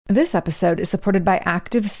This episode is supported by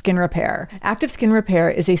Active Skin Repair. Active Skin Repair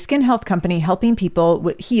is a skin health company helping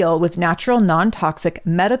people heal with natural, non-toxic,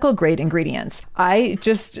 medical-grade ingredients. I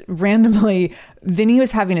just randomly, Vinny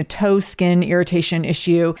was having a toe skin irritation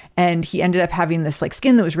issue, and he ended up having this like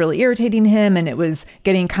skin that was really irritating him, and it was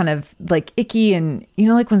getting kind of like icky, and you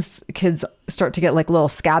know, like when kids start to get like little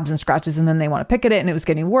scabs and scratches and then they want to pick at it, and it was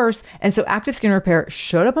getting worse. And so Active Skin Repair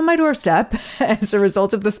showed up on my doorstep as a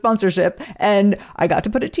result of the sponsorship, and I got to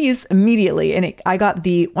put it to use immediately. And I got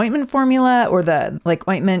the ointment formula, or the like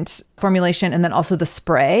ointment formulation, and then also the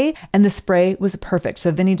spray, and the spray was perfect. So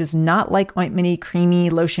Vinny does not like ointmenty, creamy,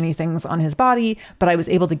 lotiony things on his body, but I was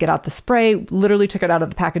able to get out the spray, literally took it out of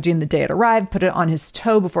the packaging the day it arrived, put it on his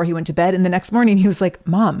toe before he went to bed. And the next morning he was like,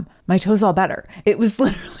 "Mom, my toe's all better." It was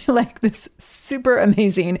literally like this super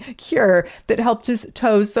amazing cure that helped his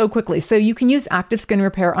toes so quickly. So you can use Active Skin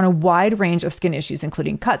Repair on a wide range of skin issues,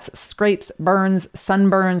 including cuts, scrapes, burns,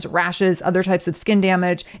 sunburns, rashes, other types of skin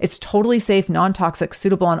damage. It's totally safe, non-toxic,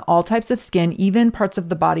 suitable on all types of skin, even parts of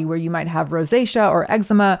the body where you might have rosacea or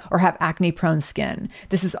eczema or have acne-prone skin.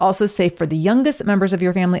 This is also safe for the youngest members of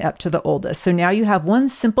your family up to the oldest. So now you have one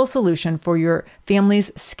simple solution for your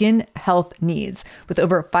family's skin health needs. With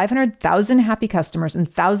over 500,000 happy customers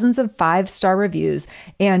and thousands of 5-star reviews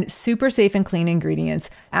and super safe and clean ingredients,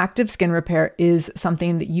 Active Skin Repair is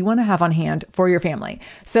something that you want to have on hand for your family.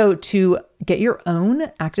 So to get your own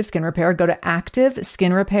Active Skin Repair, go to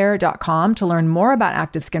activeskinrepair.com to learn more about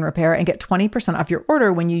Active Skin Repair and get 20% off your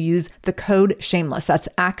order when you use the code SHAMELESS. That's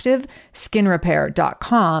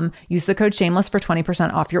activeskinrepair.com. Use the code SHAMELESS for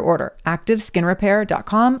 20% off your order.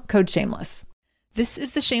 activeskinrepair.com, code SHAMELESS. This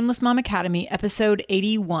is the Shameless Mom Academy, episode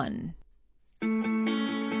 81.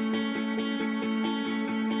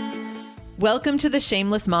 Welcome to the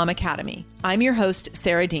Shameless Mom Academy. I'm your host,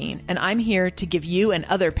 Sarah Dean, and I'm here to give you and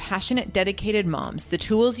other passionate, dedicated moms the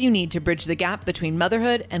tools you need to bridge the gap between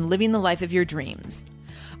motherhood and living the life of your dreams.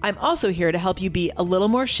 I'm also here to help you be a little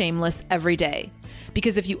more shameless every day.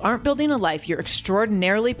 Because if you aren't building a life you're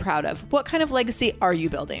extraordinarily proud of, what kind of legacy are you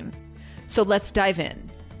building? So let's dive in.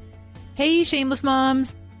 Hey, Shameless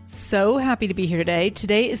Moms! So happy to be here today.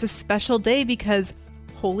 Today is a special day because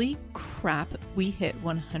holy crap, we hit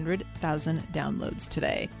 100,000 downloads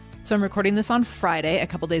today. So I'm recording this on Friday, a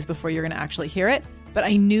couple days before you're going to actually hear it. But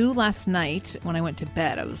I knew last night when I went to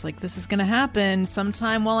bed, I was like, this is going to happen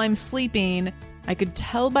sometime while I'm sleeping. I could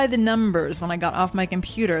tell by the numbers when I got off my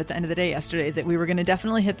computer at the end of the day yesterday that we were going to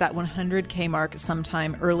definitely hit that 100K mark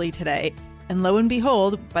sometime early today. And lo and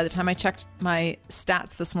behold, by the time I checked my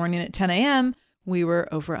stats this morning at 10 a.m., we were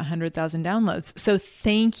over 100,000 downloads. So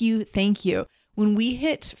thank you. Thank you. When we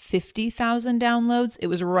hit 50,000 downloads, it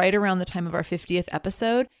was right around the time of our 50th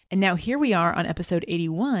episode. And now here we are on episode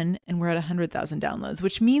 81, and we're at 100,000 downloads,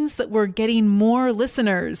 which means that we're getting more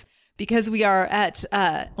listeners because we are at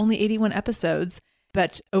only 81 episodes,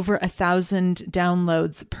 but over 1,000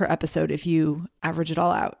 downloads per episode if you average it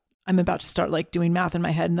all out. I'm about to start like doing math in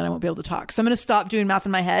my head and then I won't be able to talk. So I'm going to stop doing math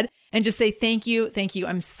in my head and just say thank you. Thank you.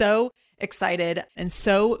 I'm so excited and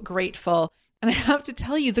so grateful. And I have to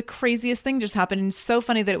tell you, the craziest thing just happened, and so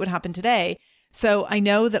funny that it would happen today. So I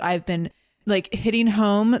know that I've been like hitting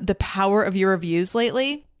home the power of your reviews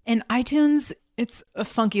lately. And iTunes, it's a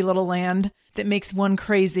funky little land that makes one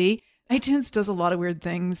crazy. iTunes does a lot of weird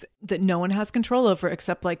things that no one has control over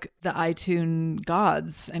except like the iTunes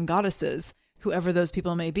gods and goddesses, whoever those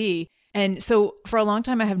people may be. And so for a long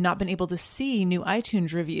time, I have not been able to see new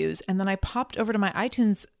iTunes reviews. And then I popped over to my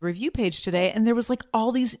iTunes review page today, and there was like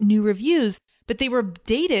all these new reviews, but they were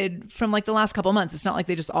dated from like the last couple months. It's not like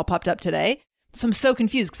they just all popped up today. So I'm so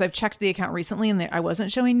confused because I've checked the account recently and I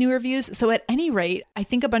wasn't showing new reviews. So at any rate, I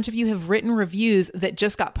think a bunch of you have written reviews that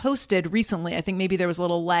just got posted recently. I think maybe there was a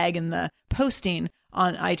little lag in the posting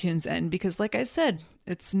on iTunes end because like I said,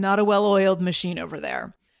 it's not a well-oiled machine over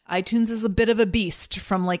there. iTunes is a bit of a beast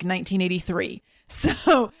from like 1983.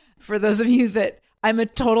 So for those of you that I'm a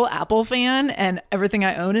total Apple fan and everything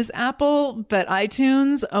I own is Apple, but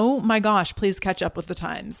iTunes, oh my gosh, please catch up with the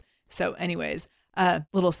times. So anyways,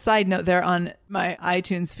 little side note there on my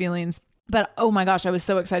iTunes feelings. But oh my gosh, I was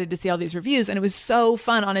so excited to see all these reviews. And it was so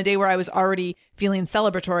fun on a day where I was already feeling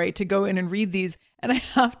celebratory to go in and read these. And I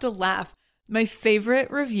have to laugh. My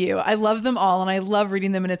favorite review, I love them all and I love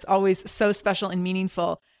reading them and it's always so special and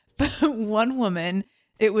meaningful. But one woman,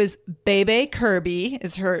 it was Bebe Kirby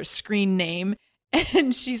is her screen name.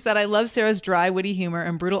 And she said, I love Sarah's dry, witty humor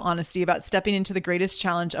and brutal honesty about stepping into the greatest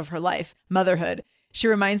challenge of her life, motherhood. She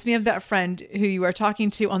reminds me of that friend who you are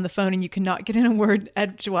talking to on the phone and you cannot get in a word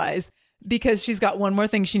edgewise because she's got one more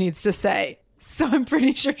thing she needs to say. So I'm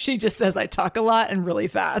pretty sure she just says I talk a lot and really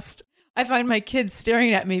fast. I find my kids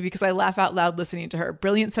staring at me because I laugh out loud listening to her.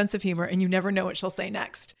 Brilliant sense of humor, and you never know what she'll say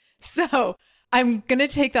next. So I'm going to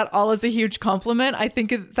take that all as a huge compliment. I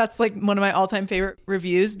think that's like one of my all-time favorite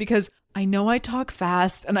reviews because I know I talk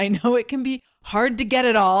fast and I know it can be hard to get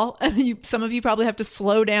it all. And some of you probably have to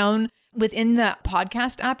slow down within the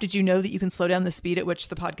podcast app. Did you know that you can slow down the speed at which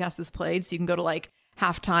the podcast is played? So you can go to like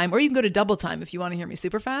half time or you can go to double time if you want to hear me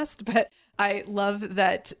super fast. But I love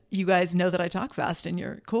that you guys know that I talk fast and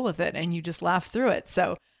you're cool with it and you just laugh through it.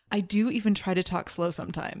 So I do even try to talk slow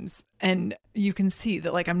sometimes and you can see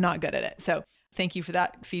that like I'm not good at it. So thank you for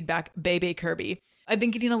that feedback, Bebe Kirby. I've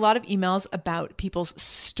been getting a lot of emails about people's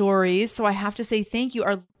stories. So I have to say thank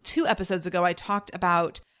you. 2 episodes ago, I talked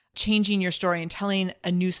about changing your story and telling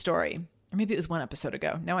a new story. Or maybe it was 1 episode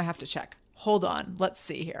ago. Now I have to check. Hold on. Let's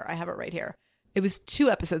see here. I have it right here. It was 2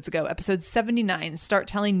 episodes ago, episode 79, Start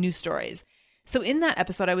Telling New Stories. So in that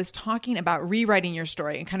episode, I was talking about rewriting your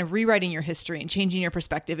story and kind of rewriting your history and changing your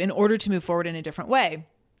perspective in order to move forward in a different way,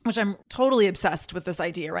 which I'm totally obsessed with this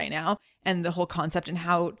idea right now and the whole concept and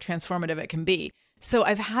how transformative it can be. So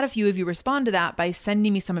I've had a few of you respond to that by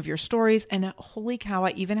sending me some of your stories. And holy cow,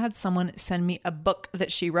 I even had someone send me a book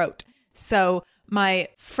that she wrote. So my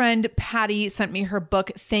friend Patty sent me her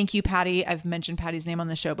book. Thank you, Patty. I've mentioned Patty's name on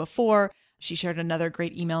the show before. She shared another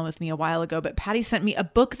great email with me a while ago, but Patty sent me a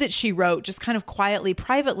book that she wrote just kind of quietly,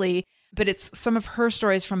 privately, but it's some of her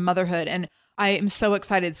stories from motherhood. And I am so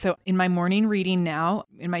excited. So in my morning reading now,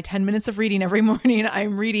 in my 10 minutes of reading every morning,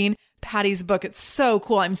 I'm reading Patty's book. It's so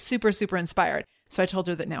cool. I'm super, super inspired. So I told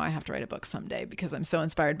her that now I have to write a book someday because I'm so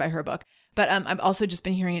inspired by her book. But I've also just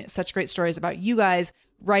been hearing such great stories about you guys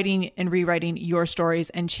writing and rewriting your stories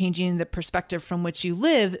and changing the perspective from which you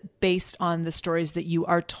live based on the stories that you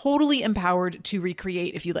are totally empowered to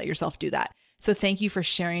recreate if you let yourself do that. So thank you for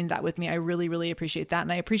sharing that with me. I really, really appreciate that.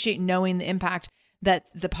 And I appreciate knowing the impact that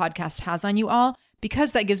the podcast has on you all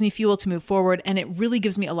because that gives me fuel to move forward. And it really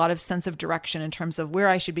gives me a lot of sense of direction in terms of where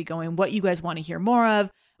I should be going, what you guys want to hear more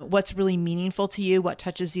of, what's really meaningful to you, what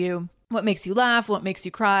touches you, what makes you laugh, what makes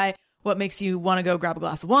you cry, what makes you want to go grab a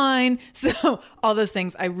glass of wine. So all those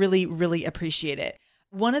things, I really, really appreciate it.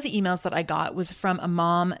 One of the emails that I got was from a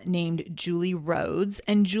mom named Julie Rhodes.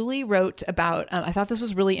 And Julie wrote about, I thought this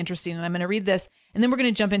was really interesting and I'm going to read this and then we're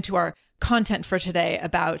going to jump into our content for today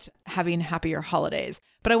about having happier holidays.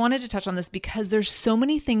 But I wanted to touch on this because there's so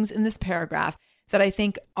many things in this paragraph that I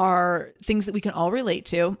think are things that we can all relate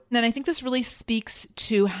to. And I think this really speaks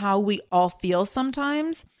to how we all feel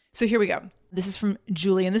sometimes. So here we go. This is from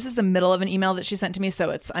Julie, and this is the middle of an email that she sent to me.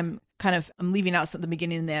 So I'm leaving out the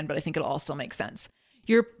beginning and the end, but I think it'll all still make sense.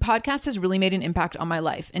 Your podcast has really made an impact on my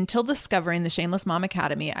life. Until discovering the Shameless Mom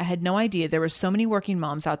Academy, I had no idea there were so many working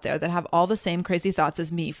moms out there that have all the same crazy thoughts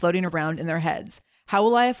as me floating around in their heads. How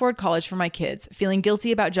will I afford college for my kids? Feeling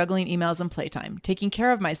guilty about juggling emails and playtime. Taking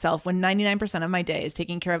care of myself when 99% of my day is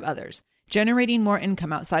taking care of others. Generating more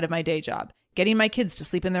income outside of my day job. Getting my kids to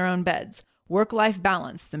sleep in their own beds. Work-life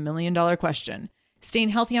balance, the $1 million question. Staying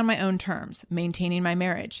healthy on my own terms. Maintaining my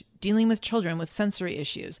marriage. Dealing with children with sensory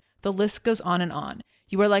issues. The list goes on and on.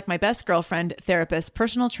 You are like my best girlfriend, therapist,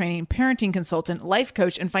 personal training, parenting consultant, life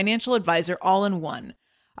coach, and financial advisor all in one.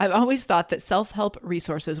 I've always thought that self-help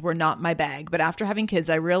resources were not my bag, but after having kids,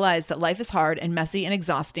 I realized that life is hard and messy and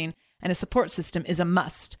exhausting, and a support system is a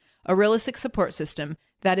must. A realistic support system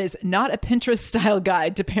that is not a Pinterest-style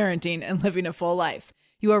guide to parenting and living a full life.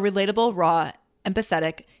 You are relatable, raw,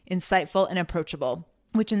 empathetic, insightful, and approachable,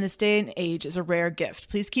 which in this day and age is a rare gift.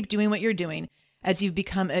 Please keep doing what you're doing as you've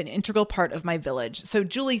become an integral part of my village. So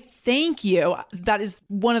Julie, thank you. That is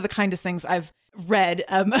one of the kindest things I've read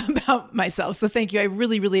about myself. So thank you. I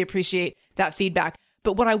really, really appreciate that feedback.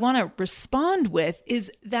 But what I want to respond with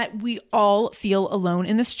is that we all feel alone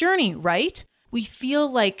in this journey, right? We feel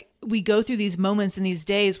like we go through these moments in these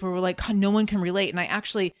days where we're like, God, no one can relate. And I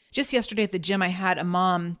actually, just yesterday at the gym, I had a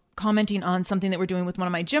mom commenting on something that we're doing with one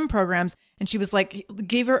of my gym programs. And she was like,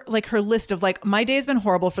 gave her like her list of like, my day has been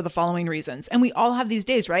horrible for the following reasons. And we all have these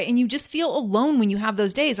days, right? And you just feel alone when you have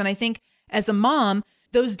those days. And I think as a mom,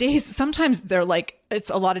 those days, sometimes they're like, it's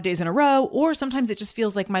a lot of days in a row, or sometimes it just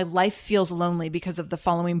feels like my life feels lonely because of the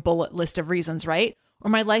following bullet list of reasons, right?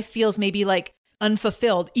 Or my life feels maybe like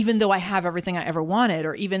unfulfilled, even though I have everything I ever wanted,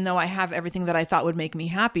 or even though I have everything that I thought would make me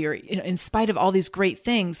happy, or in spite of all these great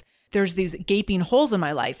things, there's these gaping holes in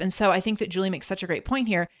my life. And so I think that Julie makes such a great point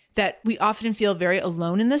here that we often feel very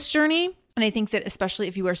alone in this journey. And I think that especially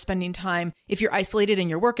if you are spending time, if you're isolated in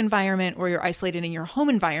your work environment or you're isolated in your home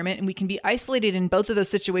environment, and we can be isolated in both of those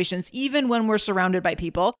situations, even when we're surrounded by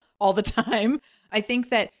people all the time. I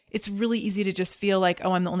think that it's really easy to just feel like,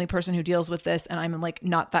 oh, I'm the only person who deals with this. And I'm like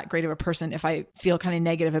not that great of a person if I feel kind of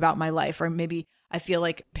negative about my life, or maybe I feel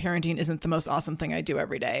like parenting isn't the most awesome thing I do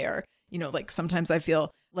every day. Or, like sometimes I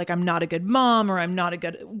feel like I'm not a good mom, or I'm not a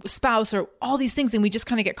good spouse, or all these things. And we just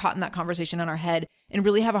kind of get caught in that conversation in our head and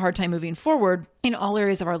really have a hard time moving forward in all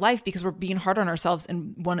areas of our life because we're being hard on ourselves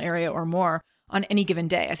in one area or more on any given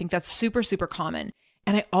day. I think that's super, super common.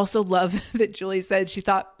 And I also love that Julie said she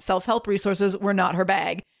thought self-help resources were not her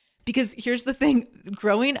bag. Because here's the thing,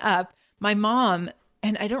 growing up, my mom,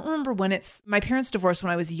 and I don't remember when my parents divorced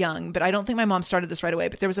when I was young, but I don't think my mom started this right away.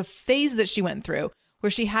 But there was a phase that she went through where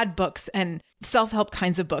she had books and self-help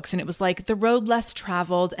kinds of books. And it was like The Road Less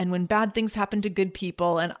Traveled and When Bad Things Happen to Good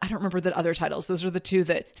People. And I don't remember the other titles. Those are the two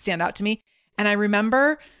that stand out to me. And I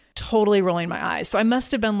remember totally rolling my eyes. So I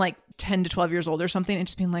must have been like 10 to 12 years old or something and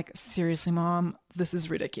just being like, seriously, Mom, this is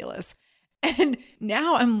ridiculous. And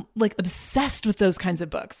now I'm like obsessed with those kinds of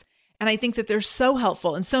books. And I think that they're so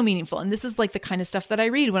helpful and so meaningful. And this is like the kind of stuff that I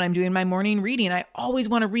read when I'm doing my morning reading. I always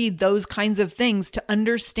want to read those kinds of things to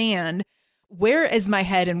understand where is my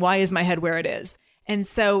head and why is my head where it is. And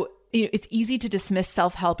so it's easy to dismiss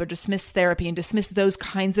self-help or dismiss therapy and dismiss those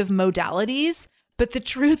kinds of modalities. But the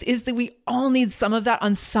truth is that we all need some of that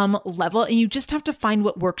on some level. And you just have to find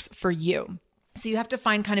what works for you. So you have to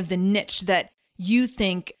find kind of the niche that you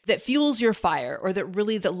think that fuels your fire, or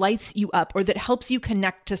that lights you up, or that helps you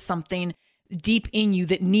connect to something deep in you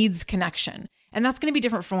that needs connection. And that's going to be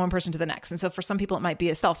different from one person to the next. And so for some people, it might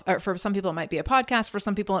be for some people, it might be a podcast. For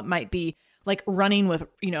some people, it might be like running with,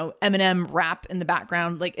 Eminem rap in the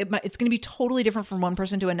background. Like it's going to be totally different from one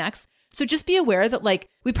person to the next. So just be aware that like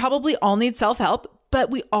we probably all need self-help, but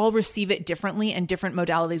we all receive it differently, and different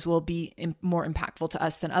modalities will be more impactful to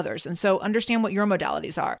us than others. And so understand what your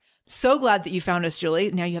modalities are. So glad that you found us,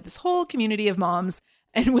 Julie. Now you have this whole community of moms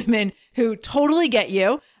and women who totally get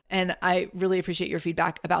you. And I really appreciate your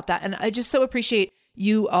feedback about that. And I just so appreciate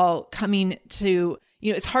you all coming to,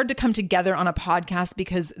 it's hard to come together on a podcast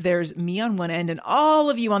because there's me on one end and all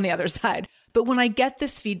of you on the other side. But when I get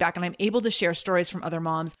this feedback and I'm able to share stories from other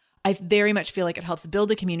moms, I very much feel like it helps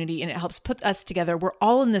build a community and it helps put us together. We're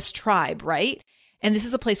all in this tribe, right? And this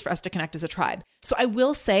is a place for us to connect as a tribe. So I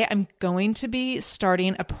will say I'm going to be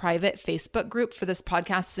starting a private Facebook group for this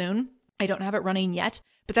podcast soon. I don't have it running yet,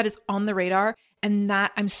 but that is on the radar. And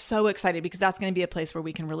that I'm so excited because that's going to be a place where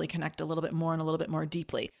we can really connect a little bit more and a little bit more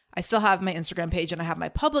deeply. I still have my Instagram page and I have my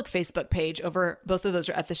public Facebook page over. Both of those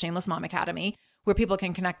are at the Shameless Mom Academy, where people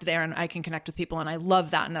can connect there and I can connect with people. And I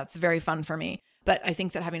love that. And that's very fun for me. But I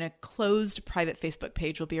think that having a closed private Facebook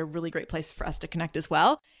page will be a really great place for us to connect as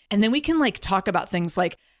well. And then we can like talk about things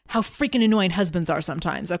like how freaking annoying husbands are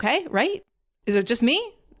sometimes. Okay. Right? Is it just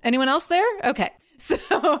me? Anyone else there? Okay.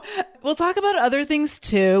 So we'll talk about other things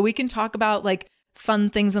too. We can talk about like fun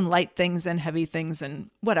things and light things and heavy things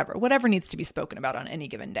and whatever needs to be spoken about on any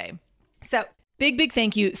given day. So big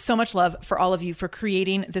thank you. So much love for all of you for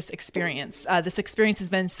creating this experience. This experience has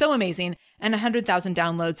been so amazing. And 100,000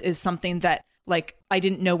 downloads is something that like, I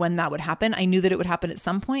didn't know when that would happen. I knew that it would happen at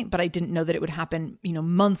some point, but I didn't know that it would happen,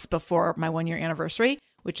 months before my 1 year anniversary,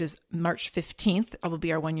 which is March 15th. It will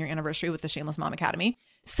be our 1 year anniversary with the Shameless Mom Academy.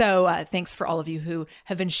 So thanks for all of you who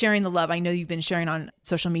have been sharing the love. I know you've been sharing on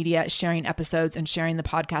social media, sharing episodes and sharing the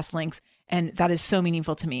podcast links. And that is so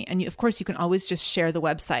meaningful to me. And of course, you can always just share the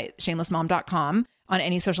website, shamelessmom.com, on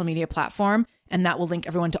any social media platform. And that will link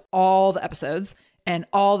everyone to all the episodes and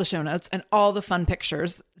all the show notes and all the fun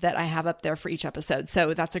pictures that I have up there for each episode.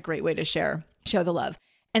 So that's a great way to share the love.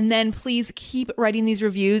 And then please keep writing these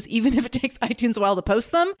reviews, even if it takes iTunes a while to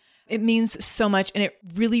post them. It means so much. And it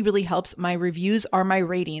really, really helps. My reviews are my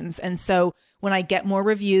ratings. And so when I get more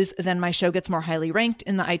reviews, then my show gets more highly ranked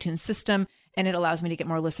in the iTunes system. And it allows me to get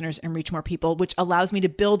more listeners and reach more people, which allows me to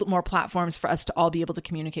build more platforms for us to all be able to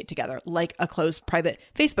communicate together, like a closed private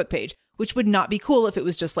Facebook page, which would not be cool if it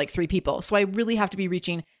was just like 3 people. So I really have to be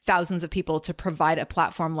reaching thousands of people to provide a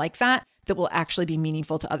platform like that will actually be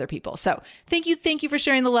meaningful to other people. So thank you for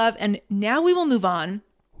sharing the love. And now we will move on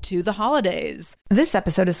to the holidays. This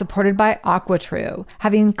episode is supported by AquaTrue.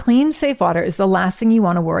 Having clean, safe water is the last thing you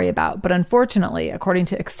want to worry about. But unfortunately, according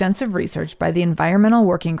to extensive research by the Environmental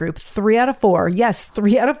Working Group, 3 out of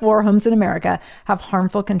 4 homes in America have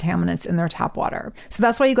harmful contaminants in their tap water. So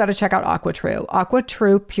that's why you got to check out AquaTrue.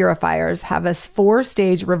 AquaTrue purifiers have a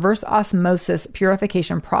 4-stage reverse osmosis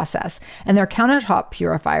purification process. And their countertop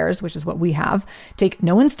purifiers, which is what we have, take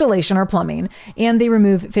no installation or plumbing, and they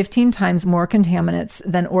remove 15 times more contaminants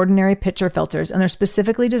than ordinary pitcher filters, and they're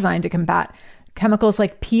specifically designed to combat chemicals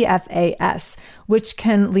like PFAS, which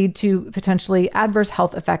can lead to potentially adverse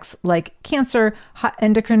health effects like cancer,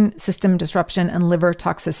 endocrine system disruption, and liver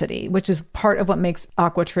toxicity, which is part of what makes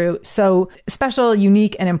AquaTrue so special,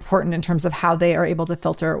 unique, and important in terms of how they are able to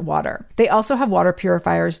filter water. They also have water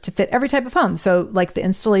purifiers to fit every type of home. So like the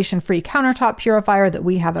installation-free countertop purifier that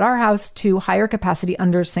we have at our house to higher capacity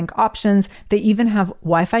under sink options. They even have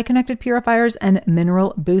Wi-Fi connected purifiers and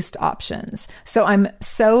mineral boost options. So I'm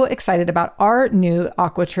so excited about our new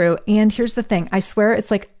AquaTrue. And here's the thing, I swear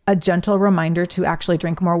it's like a gentle reminder to actually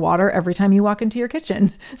drink more water every time you walk into your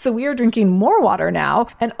kitchen. So we are drinking more water now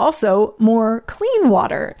and also more clean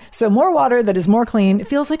water. So more water that is more clean. It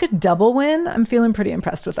feels like a double win. I'm feeling pretty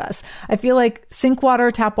impressed with us. I feel like sink water,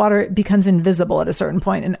 tap water becomes invisible at a certain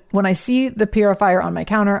point. And when I see the purifier on my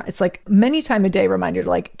counter, it's like many time a day reminder to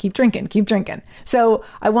like, keep drinking, keep drinking. So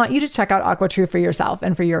I want you to check out AquaTrue for yourself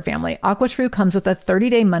and for your family. AquaTrue comes with a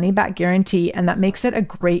 30-day money-back guarantee, and that makes it a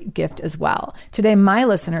great gift as well. Today, my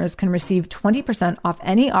listeners can receive 20% off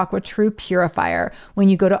any AquaTrue purifier when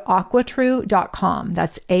you go to aquatrue.com.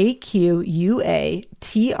 That's AQUATRU.com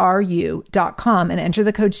and enter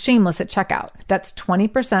the code shameless at checkout. That's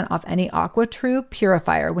 20% off any AquaTrue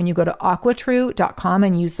purifier when you go to aquatrue.com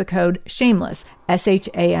and use the code shameless,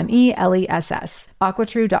 SHAMELESS.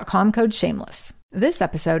 aquatrue.com code shameless. This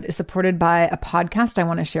episode is supported by a podcast I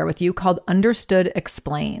want to share with you called Understood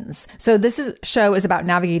Explains. So show is about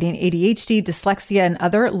navigating ADHD, dyslexia, and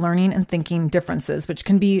other learning and thinking differences, which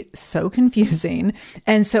can be so confusing.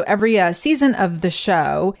 And so every season of the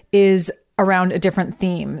show is around a different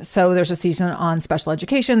theme. So there's a season on special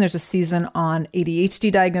education, there's a season on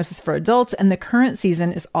ADHD diagnosis for adults, and the current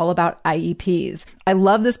season is all about IEPs. I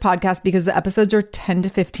love this podcast because the episodes are 10 to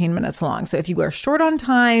 15 minutes long. So if you are short on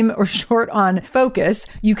time or short on focus,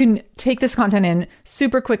 you can take this content in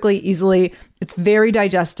super quickly, easily. It's very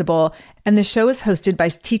digestible. And the show is hosted by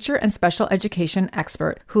teacher and special education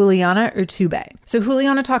expert, Juliana Urtubey. So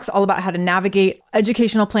Juliana talks all about how to navigate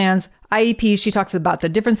educational plans, IEPs. She talks about the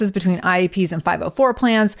differences between IEPs and 504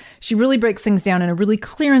 plans. She really breaks things down in a really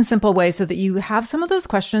clear and simple way so that you have some of those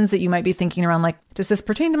questions that you might be thinking around, like, does this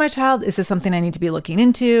pertain to my child? Is this something I need to be looking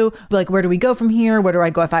into? Like, where do we go from here? Where do I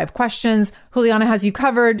go if I have questions? Juliana has you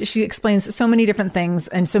covered. She explains so many different things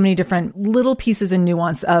and so many different little pieces and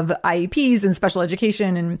nuance of IEPs and special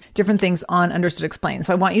education and different things on Understood Explains.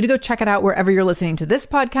 So I want you to go check it out wherever you're listening to this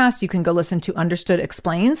podcast. You can go listen to Understood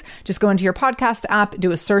Explains. Just go into your podcast app,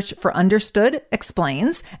 do a search for Understood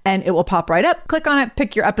Explains, and it will pop right up. Click on it,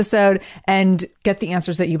 pick your episode, and get the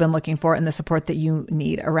answers that you've been looking for and the support that you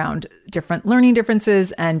need around different learning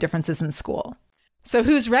differences and differences in school. So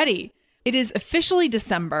who's ready? It is officially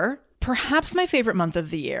December, perhaps my favorite month of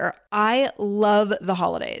the year. I love the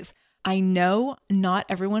holidays. I know not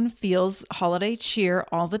everyone feels holiday cheer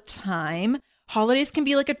all the time. Holidays can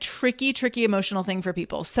be like a tricky emotional thing for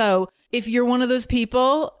people. So if you're one of those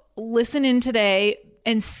people, listen in today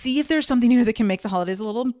and see if there's something here that can make the holidays a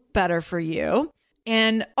little better for you.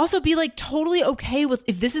 And also be like totally okay with,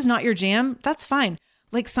 if this is not your jam, that's fine.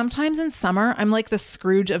 Like sometimes in summer, I'm like the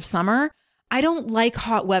Scrooge of summer. I don't like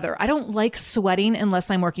hot weather. I don't like sweating unless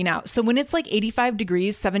I'm working out. So when it's like 85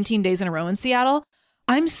 degrees, 17 days in a row in Seattle,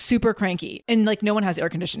 I'm super cranky. And like no one has air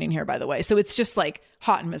conditioning here, by the way. So it's just like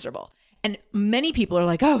hot and miserable. And many people are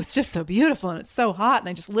like, oh, it's just so beautiful and it's so hot and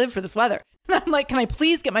I just live for this weather. And I'm like, can I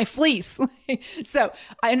please get my fleece? So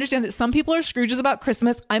I understand that some people are Scrooges about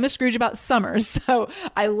Christmas. I'm a Scrooge about summer. So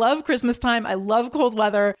I love Christmas time. I love cold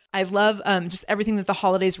weather. I love just everything that the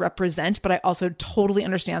holidays represent, but I also totally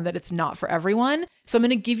understand that it's not for everyone. So I'm going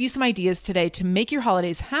to give you some ideas today to make your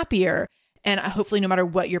holidays happier. And hopefully, no matter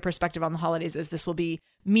what your perspective on the holidays is, this will be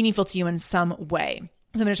meaningful to you in some way.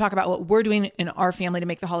 So I'm going to talk about what we're doing in our family to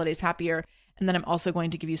make the holidays happier. And then I'm also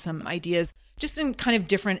going to give you some ideas just in kind of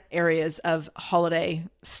different areas of holiday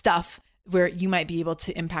stuff where you might be able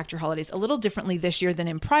to impact your holidays a little differently this year than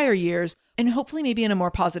in prior years, and hopefully maybe in a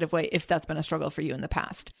more positive way if that's been a struggle for you in the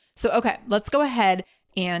past. So, okay, let's go ahead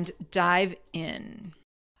and dive in.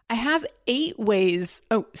 I have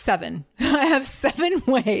 7. I have 7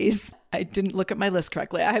 ways. I didn't look at my list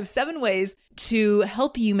correctly. I have 7 ways to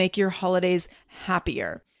help you make your holidays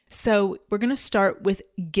happier. So we're going to start with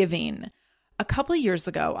giving. A couple of years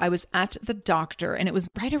ago, I was at the doctor and it was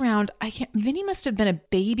right around, Vinny must have been a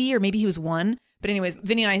baby or maybe he was 1. But anyways,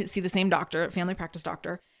 Vinny and I see the same doctor, family practice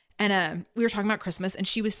doctor. And we were talking about Christmas and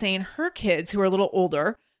she was saying her kids who are a little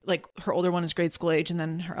older, like her older one is grade school age and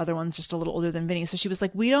then her other one's just a little older than Vinny. So she was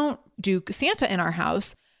like, we don't do Santa in our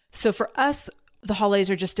house. So for us, the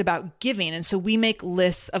holidays are just about giving. And so we make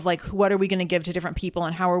lists of like, what are we going to give to different people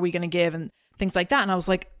and how are we going to give and things like that. And I was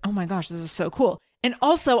like, oh my gosh, this is so cool. And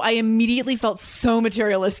also I immediately felt so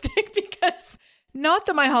materialistic because not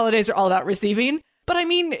that my holidays are all about receiving, but I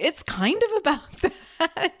mean, it's kind of about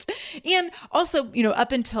that. And also,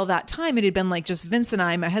 up until that time, it had been like just Vince and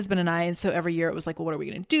I, my husband and I. And so every year it was like, well, what are we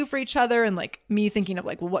going to do for each other? And like me thinking of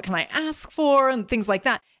like, well, what can I ask for? And things like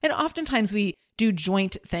that. And oftentimes we do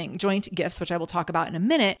joint gifts, which I will talk about in a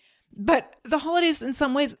minute. But the holidays, in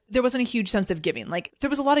some ways, there wasn't a huge sense of giving. Like there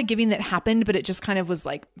was a lot of giving that happened, but it just kind of was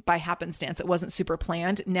like by happenstance. It wasn't super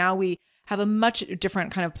planned. Now we have a much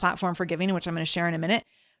different kind of platform for giving, which I'm going to share in a minute.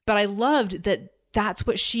 But I loved that that's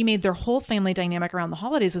what she made. Their whole family dynamic around the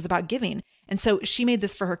holidays was about giving. And so she made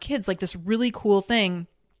this for her kids, like this really cool thing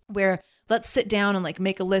where let's sit down and like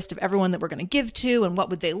make a list of everyone that we're going to give to and what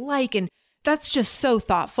would they like. And that's just so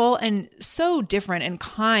thoughtful and so different and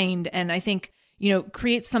kind. And I think,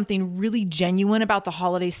 creates something really genuine about the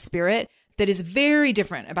holiday spirit that is very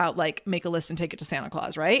different about like make a list and take it to Santa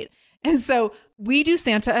Claus, right? And so we do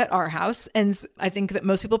Santa at our house. And I think that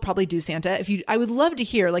most people probably do Santa. I would love to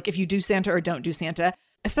hear like if you do Santa or don't do Santa,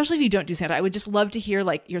 especially if you don't do Santa, I would just love to hear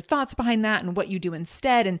like your thoughts behind that and what you do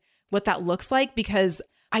instead and what that looks like, because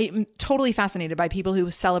I'm totally fascinated by people who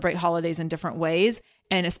celebrate holidays in different ways,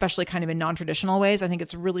 and especially kind of in non-traditional ways. I think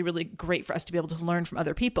it's really, really great for us to be able to learn from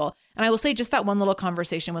other people. And I will say just that one little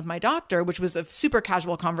conversation with my doctor, which was a super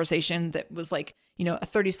casual conversation that was like, a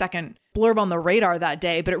 30-second blurb on the radar that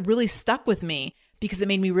day, but it really stuck with me because it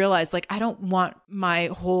made me realize like, I don't want my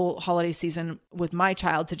whole holiday season with my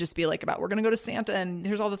child to just be like about, we're going to go to Santa and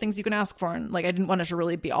here's all the things you can ask for. And like, I didn't want it to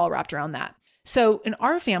really be all wrapped around that. So in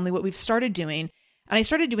our family, what we've started doing, and I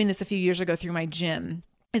started doing this a few years ago through my gym,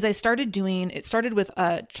 is it started with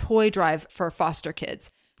a toy drive for foster kids.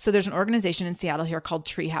 So there's an organization in Seattle here called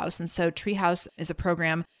Treehouse. And so Treehouse is a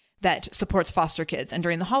program that supports foster kids. And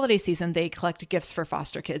during the holiday season, they collect gifts for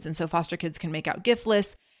foster kids. And so foster kids can make out gift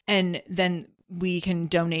lists, and then we can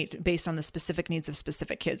donate based on the specific needs of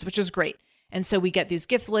specific kids, which is great. And so we get these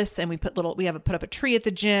gift lists and we put up a tree at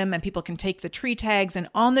the gym, and people can take the tree tags, and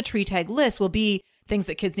on the tree tag list will be things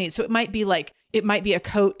that kids need. So it might be a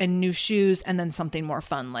coat and new shoes and then something more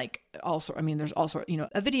fun. Like there's also,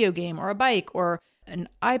 a video game or a bike or an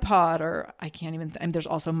iPod, or there's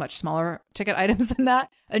also much smaller ticket items than that,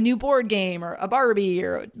 a new board game or a Barbie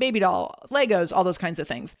or a baby doll, Legos, all those kinds of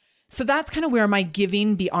things. So that's kind of where my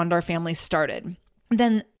giving beyond our family started.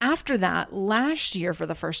 Then after that, last year for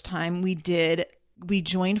the first time, we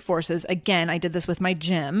joined forces. Again, I did this with my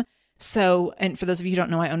gym. So, and for those of you who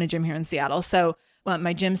don't know, I own a gym here in Seattle. So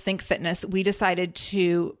my gym, Think Fitness, we decided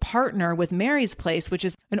to partner with Mary's Place, which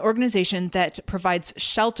is an organization that provides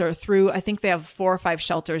shelter through, I think they have 4 or 5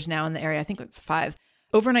 shelters now in the area. I think it's 5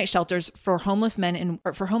 overnight shelters for homeless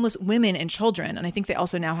for homeless women and children. And I think they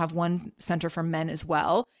also now have one center for men as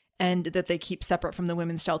well, and that they keep separate from the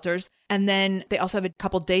women's shelters. And then they also have a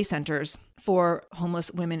couple day centers for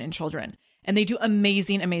homeless women and children. And they do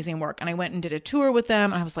amazing, amazing work. And I went and did a tour with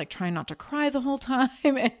them, and I was like trying not to cry the whole time.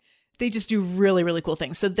 And they just do really, really cool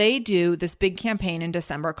things. So they do this big campaign in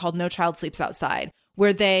December called No Child Sleeps Outside,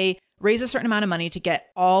 where they raise a certain amount of money to get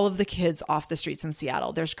all of the kids off the streets in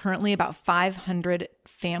Seattle. There's currently about 500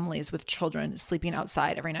 families with children sleeping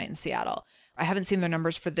outside every night in Seattle. I haven't seen their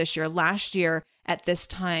numbers for this year. Last year at this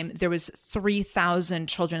time, there was 3,000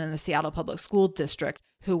 children in the Seattle Public School District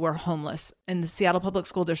who were homeless. In the Seattle Public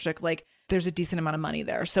School District, like there's a decent amount of money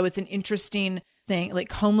there. So it's an interesting thing.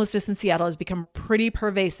 Like homelessness in Seattle has become pretty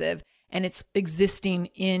pervasive, and it's existing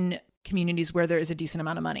in communities where there is a decent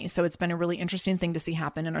amount of money. So it's been a really interesting thing to see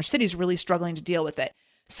happen, and our city's really struggling to deal with it.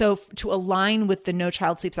 So to align with the No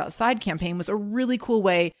Child Sleeps Outside campaign was a really cool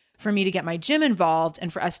way for me to get my gym involved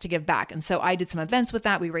and for us to give back. And so I did some events with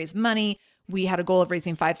that. We raised money. We had a goal of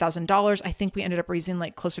raising $5,000. I think we ended up raising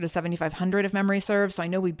like closer to $7,500 if memory serves. So I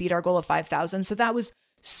know we beat our goal of $5,000. So that was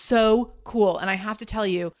so cool. And I have to tell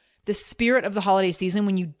you, the spirit of the holiday season,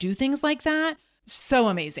 when you do things like that, so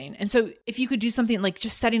amazing. And so if you could do something like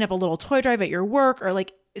just setting up a little toy drive at your work, or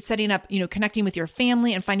like setting up, connecting with your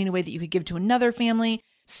family and finding a way that you could give to another family,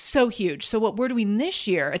 so huge. So what we're doing this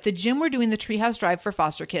year at the gym, we're doing the Treehouse Drive for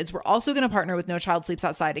foster kids. We're also going to partner with No Child Sleeps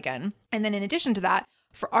Outside again. And then in addition to that,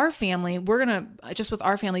 for our family, we're going to just with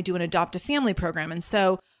our family do an Adopt a Family program. And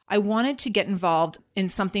so I wanted to get involved in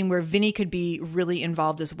something where Vinny could be really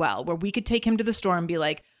involved as well, where we could take him to the store and be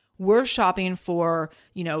like, we're shopping for,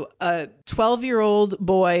 a 12-year-old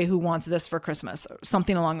boy who wants this for Christmas, or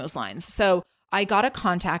something along those lines. So I got a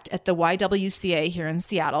contact at the YWCA here in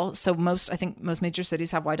Seattle. So I think most major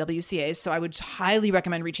cities have YWCAs. So I would highly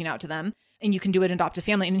recommend reaching out to them. And you can do it in Adopt a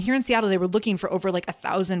Family. And here in Seattle, they were looking for over like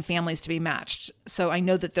 1,000 families to be matched. So I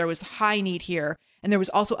know that there was high need here. And there was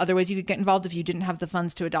also other ways you could get involved if you didn't have the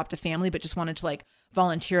funds to adopt a family, but just wanted to like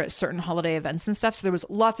volunteer at certain holiday events and stuff. So there was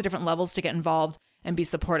lots of different levels to get involved and be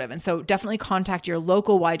supportive. And so definitely contact your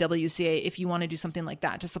local YWCA if you want to do something like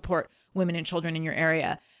that to support women and children in your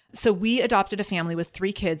area. So we adopted a family with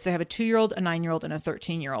 3 kids. They have a 2-year-old, a 9-year-old, and a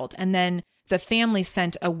 13-year-old. And then the family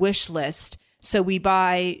sent a wish list. So we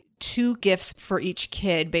buy 2 gifts for each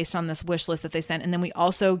kid based on this wish list that they sent. And then we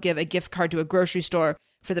also give a gift card to a grocery store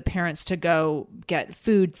for the parents to go get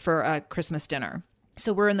food for a Christmas dinner.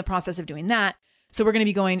 So we're in the process of doing that. So we're going to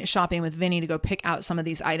be going shopping with Vinny to go pick out some of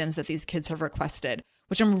these items that these kids have requested,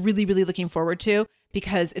 which I'm really, really looking forward to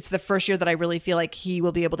because it's the first year that I really feel like he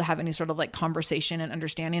will be able to have any sort of like conversation and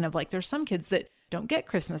understanding of like, there's some kids that don't get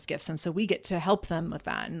Christmas gifts. And so we get to help them with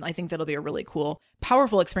that. And I think that'll be a really cool,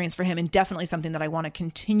 powerful experience for him and definitely something that I want to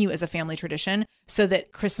continue as a family tradition so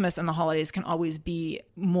that Christmas and the holidays can always be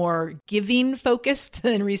more giving focused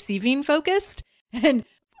than receiving focused. And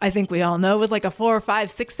I think we all know with like a 4 or 5,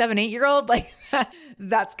 6, 7, 8-year-old, like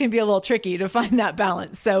that's can be a little tricky to find that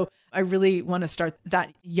balance. So I really want to start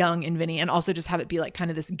that young in Vinny and also just have it be like kind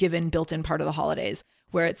of this given built-in part of the holidays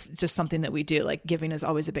where it's just something that we do. Like giving is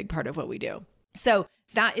always a big part of what we do. So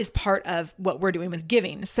that is part of what we're doing with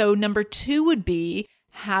giving. So number 2 would be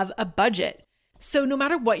have a budget. So no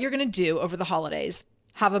matter what you're going to do over the holidays,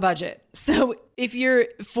 have a budget. So if you're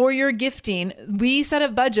for your gifting, we set a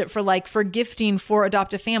budget for gifting for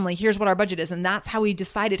Adopt a Family. Here's what our budget is. And that's how we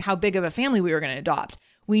decided how big of a family we were going to adopt.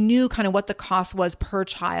 We knew kind of what the cost was per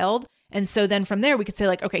child. And so then from there, we could say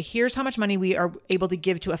like, okay, here's how much money we are able to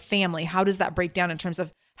give to a family. How does that break down in terms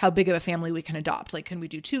of how big of a family we can adopt? Like, can we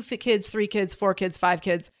do 2 kids, 3 kids, 4 kids, 5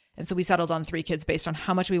 kids? And so we settled on 3 kids based on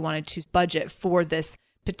how much we wanted to budget for this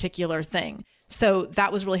particular thing. So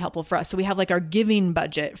that was really helpful for us. So we have like our giving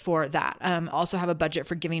budget for that. Also have a budget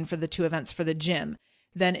for giving for the 2 events for the gym.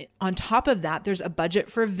 Then on top of that, there's a budget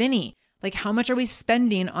for Vinny. Like how much are we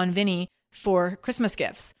spending on Vinny for Christmas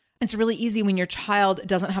gifts? It's really easy when your child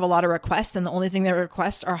doesn't have a lot of requests and the only thing they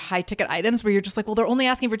request are high ticket items where you're just like, well, they're only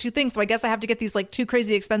asking for 2 things. So I guess I have to get these like 2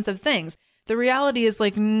 crazy expensive things. The reality is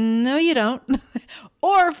like, no, you don't.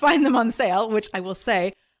 Or find them on sale, which I will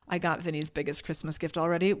say, I got Vinny's biggest Christmas gift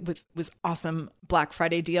already was awesome Black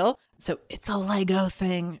Friday deal. So it's a Lego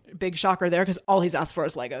thing. Big shocker there because all he's asked for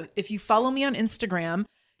is Lego. If you follow me on Instagram,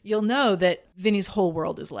 you'll know that Vinny's whole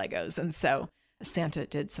world is Legos. And so Santa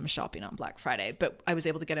did some shopping on Black Friday, but I was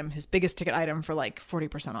able to get him his biggest ticket item for like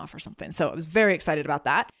 40% off or something. So I was very excited about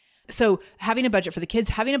that. So having a budget for the kids,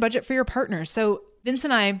 having a budget for your partner. So Vince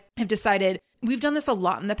and I have decided we've done this a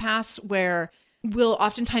lot in the past where we'll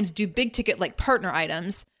oftentimes do big ticket like partner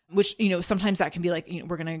items, which, sometimes that can be like,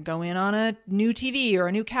 we're going to go in on a new TV or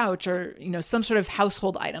a new couch or, some sort of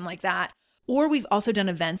household item like that. Or we've also done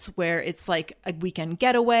events where it's like a weekend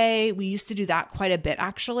getaway. We used to do that quite a bit,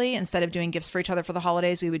 actually. Instead of doing gifts for each other for the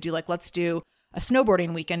holidays, we would do like, let's do a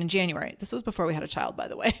snowboarding weekend in January. This was before we had a child, by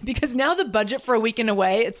the way, because now the budget for a weekend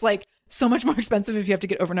away, it's like so much more expensive if you have to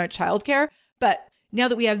get overnight childcare. But now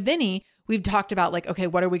that we have Vinny, we've talked about like, okay,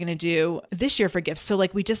 what are we going to do this year for gifts? So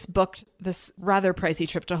like we just booked this rather pricey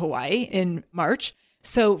trip to Hawaii in March.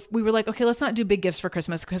 So we were like, okay, let's not do big gifts for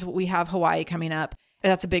Christmas because we have Hawaii coming up.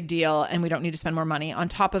 That's a big deal. And we don't need to spend more money. On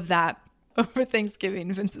top of that, over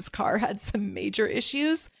Thanksgiving, Vince's car had some major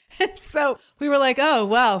issues. And so we were like, oh,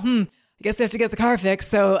 well, I guess we have to get the car fixed.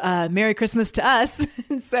 So Merry Christmas to us.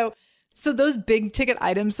 And so those big ticket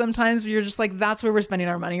items, sometimes you're just like, that's where we're spending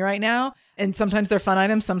our money right now. And sometimes they're fun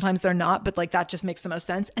items, sometimes they're not, but like that just makes the most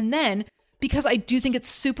sense. And then because I do think it's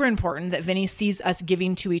super important that Vinny sees us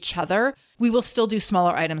giving to each other, we will still do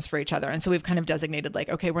smaller items for each other. And so we've kind of designated like,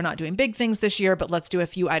 okay, we're not doing big things this year, but let's do a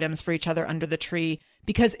few items for each other under the tree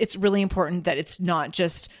because it's really important that it's not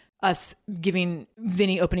just us giving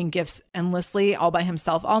Vinny opening gifts endlessly all by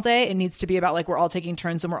himself all day. It needs to be about like, we're all taking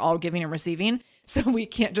turns and we're all giving and receiving. So we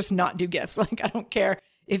can't just not do gifts. Like, I don't care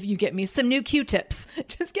if you get me some new Q-tips,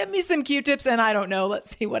 just get me some Q-tips. And I don't know,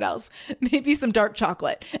 let's see what else, maybe some dark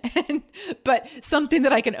chocolate, but something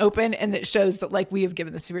that I can open and that shows that like we have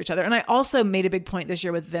given this to each other. And I also made a big point this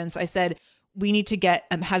year with Vince. I said, we need to get,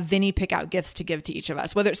 have Vinny pick out gifts to give to each of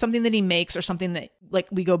us, whether it's something that he makes or something that like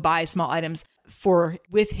we go buy small items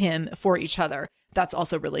with him for each other. That's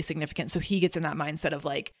also really significant. So he gets in that mindset of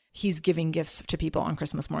like, he's giving gifts to people on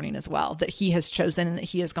Christmas morning as well, that he has chosen and that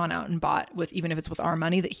he has gone out and bought with, even if it's with our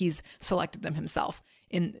money, that he's selected them himself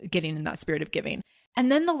in getting in that spirit of giving.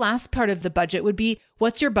 And then the last part of the budget would be,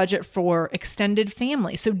 what's your budget for extended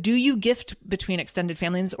family? So do you gift between extended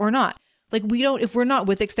families or not? Like if we're not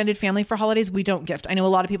with extended family for holidays, we don't gift. I know a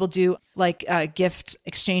lot of people do like gift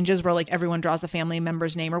exchanges where like everyone draws a family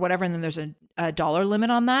member's name or whatever. And then there's a dollar limit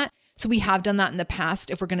on that. So we have done that in the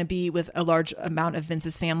past. If we're going to be with a large amount of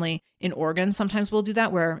Vince's family in Oregon, sometimes we'll do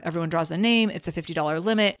that where everyone draws a name. It's a $50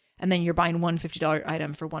 limit. And then you're buying one $50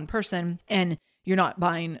 item for one person. And you're not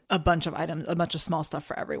buying a bunch of items, a bunch of small stuff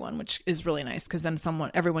for everyone, which is really nice because then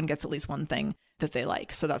everyone gets at least one thing that they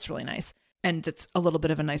like. So that's really nice. And it's a little bit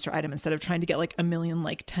of a nicer item instead of trying to get like a million,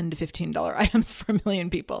 like $10 to $15 items for a million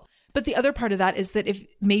people. But the other part of that is that if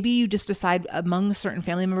maybe you just decide among certain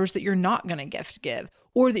family members that you're not going to give,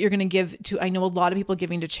 or that you're going to give to, I know a lot of people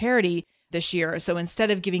giving to charity this year. So instead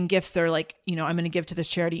of giving gifts, they're like, I'm going to give to this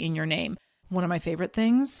charity in your name. One of my favorite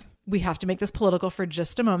things, we have to make this political for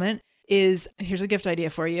just a moment, is here's a gift idea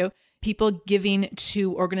for you. People giving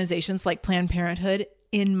to organizations like Planned Parenthood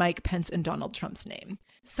in Mike Pence and Donald Trump's name.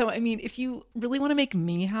 So, I mean, if you really want to make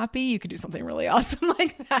me happy, you could do something really awesome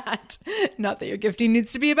like that. Not that your gifting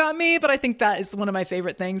needs to be about me, but I think that is one of my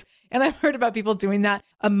favorite things. And I've heard about people doing that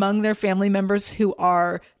among their family members who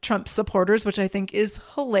are Trump supporters, which I think is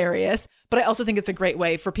hilarious. But I also think it's a great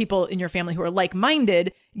way for people in your family who are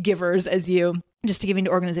like-minded givers as you, just to giving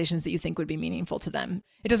to organizations that you think would be meaningful to them.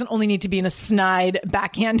 It doesn't only need to be in a snide,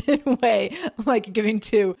 backhanded way, like giving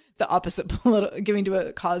to a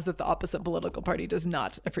cause that the opposite political party does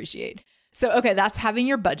not appreciate. So, okay, that's having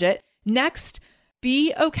your budget. Next,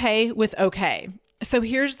 be okay with okay. So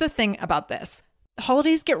here's the thing about this.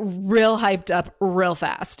 Holidays get real hyped up real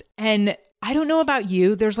fast. And I don't know about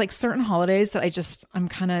you. There's like certain holidays that I'm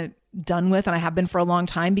kind of done with, and I have been for a long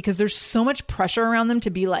time because there's so much pressure around them to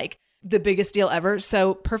be like the biggest deal ever.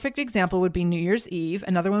 So perfect example would be New Year's Eve.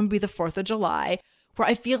 Another one would be the 4th of July, where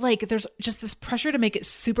I feel like there's just this pressure to make it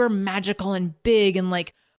super magical and big and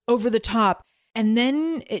like over the top. And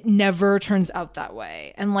then it never turns out that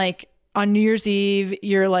way. And like on New Year's Eve,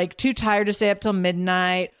 you're like too tired to stay up till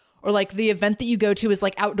midnight, or like the event that you go to is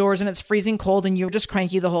like outdoors and it's freezing cold and you're just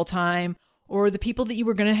cranky the whole time. Or the people that you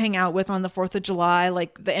were going to hang out with on the 4th of July,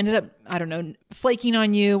 like they ended up, I don't know, flaking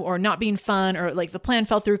on you or not being fun, or like the plan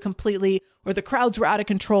fell through completely, or the crowds were out of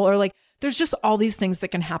control, or like there's just all these things that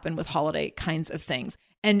can happen with holiday kinds of things.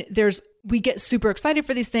 And we get super excited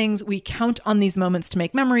for these things. We count on these moments to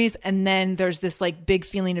make memories. And then there's this like big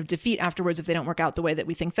feeling of defeat afterwards if they don't work out the way that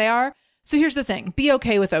we think they are. So here's the thing, be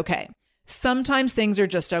okay with okay. Sometimes things are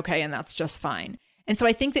just okay, and that's just fine. And so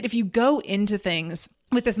I think that if you go into things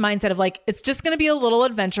with this mindset of like, it's just going to be a little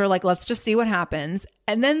adventure, like, let's just see what happens.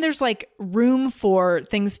 And then there's like room for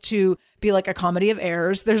things to be like a comedy of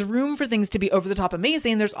errors. There's room for things to be over the top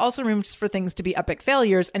amazing. There's also room for things to be epic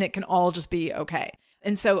failures, and it can all just be okay.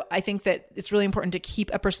 And so I think that it's really important to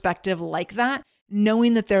keep a perspective like that,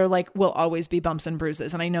 knowing that there like will always be bumps and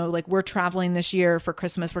bruises. And I know like we're traveling this year for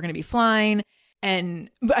Christmas, we're going to be flying. And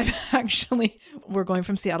we're going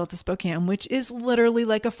from Seattle to Spokane, which is literally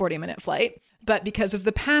like a 40-minute flight. But because of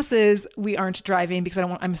the passes, we aren't driving because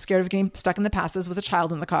I'm scared of getting stuck in the passes with a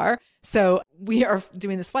child in the car. So we are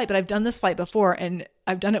doing this flight, but I've done this flight before, and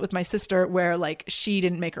I've done it with my sister where like she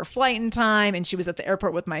didn't make her flight in time, and she was at the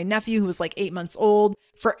airport with my nephew who was like 8 months old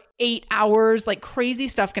for 8 hours. Like crazy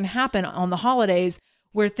stuff can happen on the holidays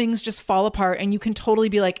where things just fall apart, and you can totally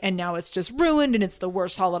be like, and now it's just ruined and it's the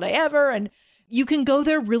worst holiday ever. And you can go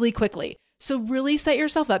there really quickly. So really set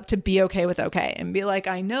yourself up to be okay with okay, and be like,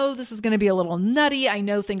 I know this is going to be a little nutty. I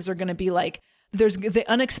know things are going to be like, the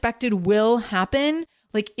unexpected will happen.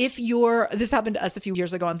 Like this happened to us a few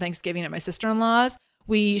years ago on Thanksgiving at my sister-in-law's.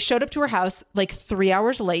 We showed up to her house like 3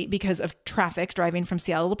 hours late because of traffic driving from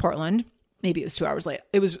Seattle to Portland. Maybe it was 2 hours late.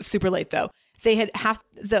 It was super late though. Half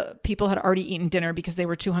the people had already eaten dinner because they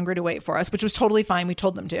were too hungry to wait for us, which was totally fine. We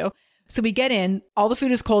told them to. So we get in, all the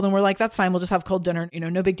food is cold, and we're like, that's fine. We'll just have cold dinner.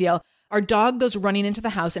 No big deal. Our dog goes running into the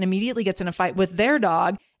house and immediately gets in a fight with their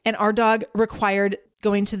dog. And our dog required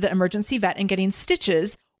going to the emergency vet and getting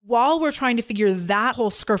stitches while we're trying to figure that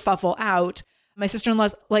whole skerfuffle out. My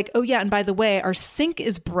sister-in-law's like, oh yeah, and by the way, our sink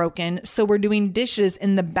is broken. So we're doing dishes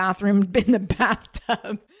in the bathroom, in the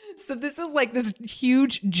bathtub. So this is like this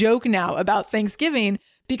huge joke now about Thanksgiving,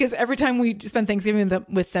 because every time we spend Thanksgiving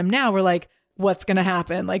with them now, we're like, what's going to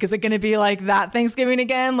happen? Like, is it going to be like that Thanksgiving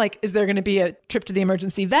again? Like, is there going to be a trip to the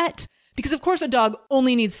emergency vet? Because of course a dog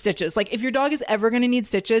only needs stitches. Like if your dog is ever going to need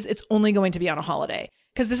stitches, it's only going to be on a holiday.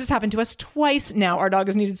 Because this has happened to us twice now. Our dog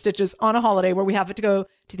has needed stitches on a holiday where we have to go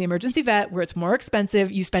to the emergency vet, where it's more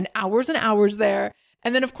expensive. You spend hours and hours there.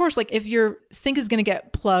 And then of course, like if your sink is going to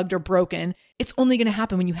get plugged or broken, it's only going to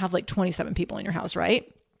happen when you have like 27 people in your house,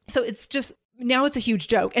 right? So it's just now it's a huge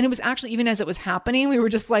joke. And it was actually, even as it was happening, we were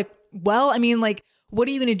just like, well, I mean, like, what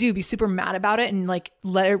are you going to do? Be super mad about it and like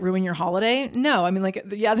let it ruin your holiday? No, I mean, like,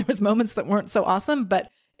 yeah, there was moments that weren't so awesome, but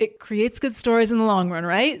it creates good stories in the long run,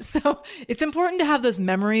 right? So it's important to have those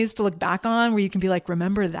memories to look back on where you can be like,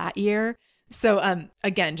 remember that year. So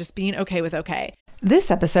again, just being okay with okay.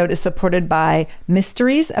 This episode is supported by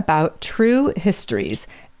Mysteries About True Histories,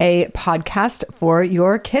 a podcast for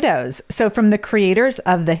your kiddos. So from the creators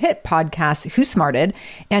of the hit podcast Who Smarted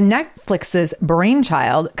and Netflix's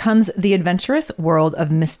Brainchild comes the adventurous world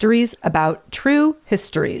of Mysteries About True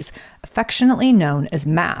Histories, affectionately known as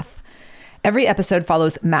Math. Every episode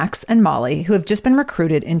follows Max and Molly, who have just been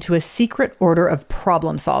recruited into a secret order of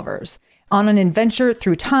problem solvers, on an adventure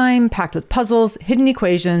through time packed with puzzles, hidden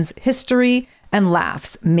equations, history, and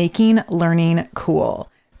laughs, making learning cool.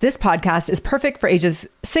 This podcast is perfect for ages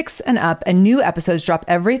 6 and up, and new episodes drop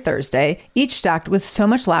every Thursday, each stacked with so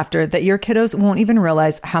much laughter that your kiddos won't even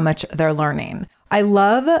realize how much they're learning. I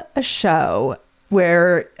love a show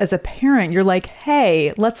where, as a parent, you're like,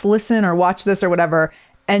 hey, let's listen or watch this or whatever,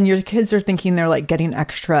 and your kids are thinking they're like getting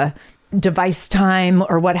extra device time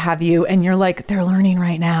or what have you, and you're like, they're learning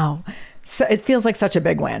right now. So it feels like such a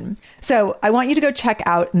big win. So I want you to go check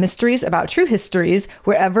out Mysteries About True Histories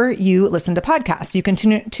wherever you listen to podcasts. You can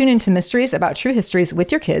tune into Mysteries About True Histories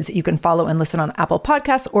with your kids. You can follow and listen on Apple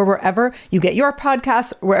Podcasts or wherever you get your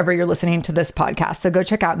podcasts, wherever you're listening to this podcast. So go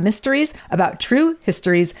check out Mysteries About True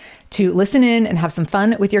Histories to listen in and have some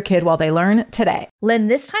fun with your kid while they learn today. Lynn,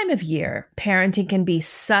 this time of year, parenting can be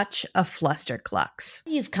such a flusterclux.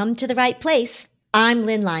 You've come to the right place. I'm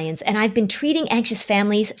Lynn Lyons, and I've been treating anxious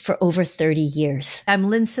families for over 30 years. I'm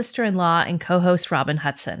Lynn's sister-in-law and co-host Robin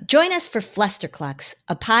Hudson. Join us for Flusterclux,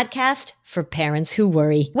 a podcast for parents who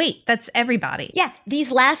worry. Wait, that's everybody. Yeah,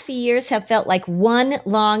 these last few years have felt like one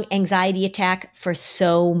long anxiety attack for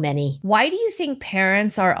so many. Why do you think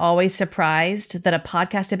parents are always surprised that a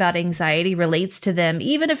podcast about anxiety relates to them,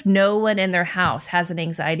 even if no one in their house has an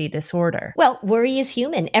anxiety disorder? Well, worry is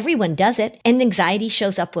human. Everyone does it, and anxiety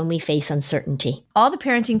shows up when we face uncertainty. All the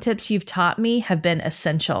parenting tips you've taught me have been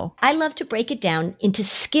essential. I love to break it down into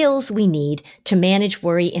skills we need to manage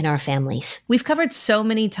worry in our families. We've covered so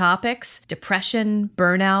many topics: depression,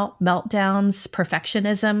 burnout, meltdowns,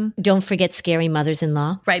 perfectionism. Don't forget scary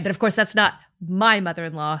mothers-in-law. Right, but of course that's not my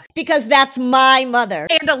mother-in-law. Because that's my mother.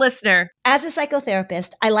 And a listener. As a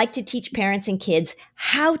psychotherapist, I like to teach parents and kids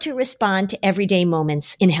how to respond to everyday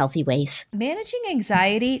moments in healthy ways. Managing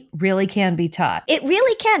anxiety really can be taught. It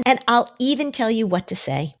really can. And I'll even tell you what to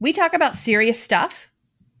say. We talk about serious stuff,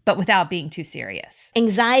 but without being too serious.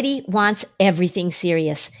 Anxiety wants everything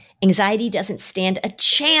serious. Anxiety doesn't stand a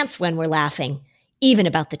chance when we're laughing, even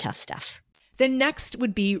about the tough stuff. Then next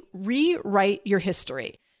would be rewrite your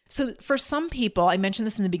history. So for some people, I mentioned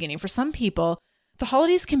this in the beginning, for some people, the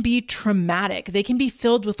holidays can be traumatic. They can be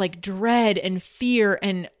filled with like dread and fear,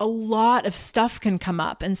 and a lot of stuff can come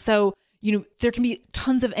up. And so, there can be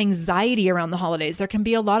tons of anxiety around the holidays. There can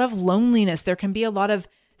be a lot of loneliness. There can be a lot of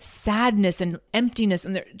sadness and emptiness,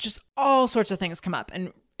 and there just all sorts of things come up.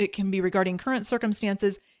 And it can be regarding current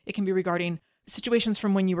circumstances. It can be regarding situations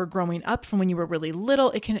from when you were growing up, from when you were really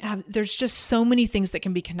little. There's just so many things that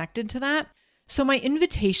can be connected to that. So my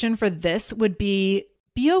invitation for this would be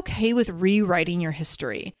okay with rewriting your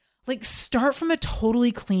history. Like, start from a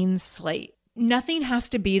totally clean slate. Nothing has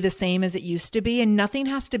to be the same as it used to be, and nothing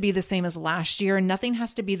has to be the same as last year, and nothing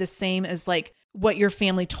has to be the same as like what your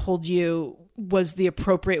family told you was the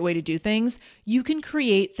appropriate way to do things. You can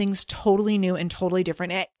create things totally new and totally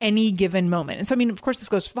different at any given moment. And so, of course, this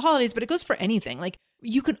goes for the holidays, but it goes for anything. Like,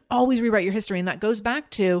 you can always rewrite your history, and that goes back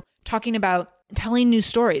to talking about telling new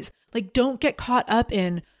stories. Like, don't get caught up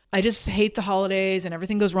in, I just hate the holidays and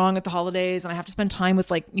everything goes wrong at the holidays and I have to spend time with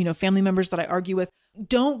family members that I argue with.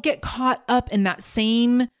 Don't get caught up in that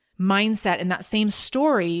same mindset and that same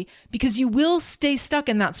story, because you will stay stuck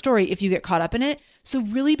in that story if you get caught up in it. So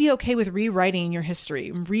really be okay with rewriting your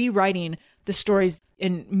history, rewriting the stories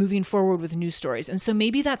and moving forward with new stories. And so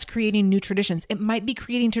maybe that's creating new traditions. It might be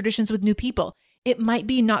creating traditions with new people. It might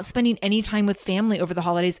be not spending any time with family over the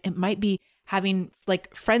holidays. It might be having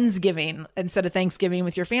like Friendsgiving instead of Thanksgiving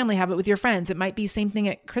with your family, have it with your friends. It might be same thing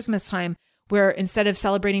at Christmas time, where instead of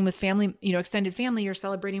celebrating with family, extended family, you're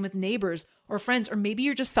celebrating with neighbors or friends, or maybe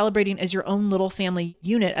you're just celebrating as your own little family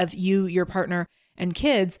unit of you, your partner, and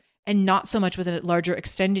kids, and not so much with a larger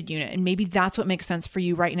extended unit. And maybe that's what makes sense for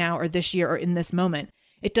you right now or this year or in this moment.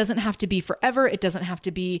 It doesn't have to be forever. It doesn't have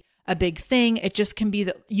to be a big thing. It just can be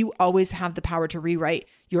that you always have the power to rewrite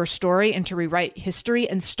your story and to rewrite history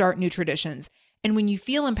and start new traditions. And when you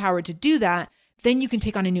feel empowered to do that, then you can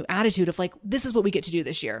take on a new attitude of like, this is what we get to do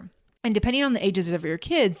this year. And depending on the ages of your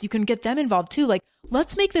kids, you can get them involved too. Like,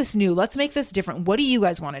 let's make this new. Let's make this different. What do you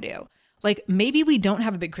guys want to do? Like, maybe we don't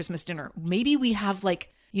have a big Christmas dinner. Maybe we have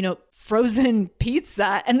like, frozen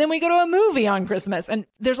pizza and then we go to a movie on Christmas. And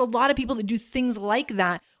there's a lot of people that do things like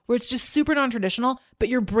that where it's just super non-traditional, but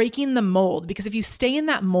you're breaking the mold, because if you stay in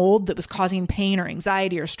that mold that was causing pain or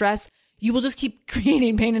anxiety or stress, you will just keep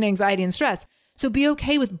creating pain and anxiety and stress. So be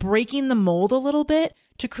okay with breaking the mold a little bit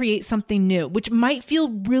to create something new, which might feel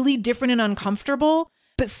really different and uncomfortable,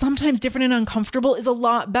 but sometimes different and uncomfortable is a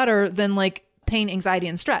lot better than like pain, anxiety,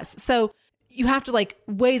 and stress. So you have to like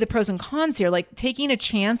weigh the pros and cons here, like taking a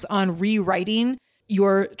chance on rewriting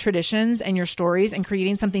your traditions and your stories and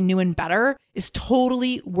creating something new and better is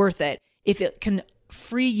totally worth it if it can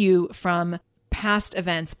free you from past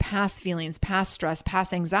events, past feelings, past stress,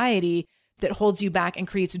 past anxiety that holds you back and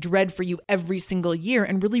creates dread for you every single year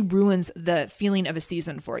and really ruins the feeling of a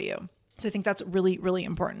season for you. So I think that's really, really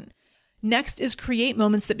important. Next is create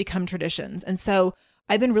moments that become traditions. And so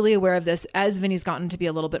I've been really aware of this as Vinny's gotten to be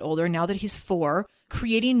a little bit older. Now that he's 4,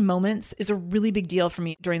 creating moments is a really big deal for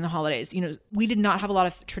me during the holidays. We did not have a lot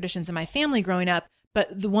of traditions in my family growing up, but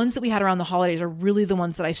the ones that we had around the holidays are really the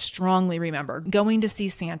ones that I strongly remember. Going to see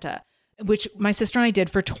Santa, which my sister and I did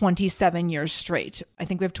for 27 years straight. I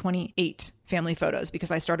think we have 28 family photos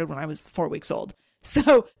because I started when I was 4 weeks old.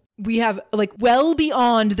 So we have like well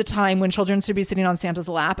beyond the time when children should be sitting on Santa's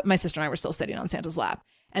lap. My sister and I were still sitting on Santa's lap.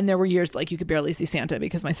 And there were years like you could barely see Santa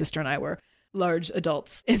because my sister and I were large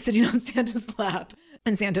adults and sitting on Santa's lap.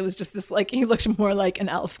 And Santa was just this, like, he looked more like an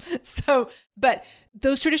elf. But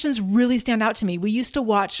those traditions really stand out to me. We used to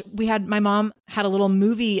watch, my mom had a little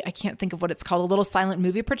movie, I can't think of what it's called, a little silent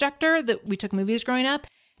movie projector that we took movies growing up.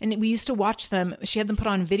 And we used to watch them. She had them put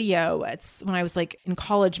on video when I was like in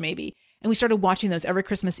college maybe. And we started watching those every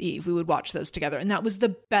Christmas Eve. We would watch those together. And that was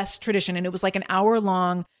the best tradition. And it was like an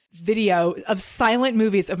hour-long video of silent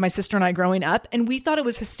movies of my sister and I growing up. And we thought it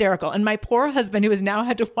was hysterical. And my poor husband, who has now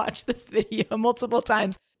had to watch this video multiple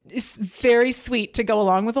times, is very sweet to go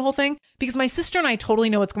along with the whole thing, because my sister and I totally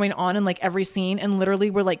know what's going on in like every scene. And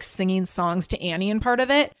literally we're like singing songs to Annie in part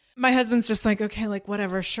of it. My husband's just like, okay, like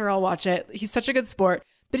whatever, sure, I'll watch it. He's such a good sport.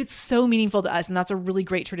 But it's so meaningful to us. And that's a really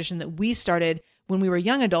great tradition that we started when we were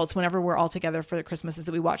young adults. Whenever we're all together for the Christmases,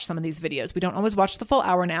 that we watch some of these videos. We don't always watch the full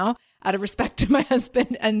hour now out of respect to my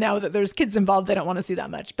husband. And now that there's kids involved, they don't want to see that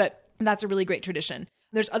much. But that's a really great tradition.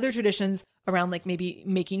 There's other traditions around like maybe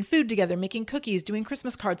making food together, making cookies, doing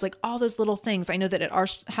Christmas cards, like all those little things. I know that at our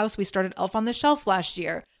house, we started Elf on the Shelf last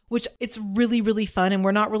year, which it's really, really fun. And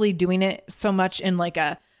we're not really doing it so much in like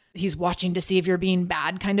he's watching to see if you're being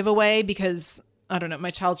bad kind of a way, because I don't know,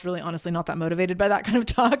 my child's really honestly not that motivated by that kind of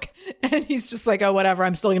talk. And he's just like, oh, whatever,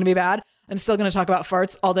 I'm still going to be bad. I'm still going to talk about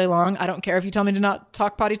farts all day long. I don't care if you tell me to not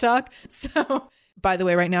talk potty talk. So by the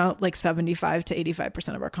way, right now, like 75 to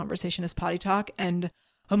 85% of our conversation is potty talk. And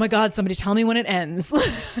oh my God, somebody tell me when it ends.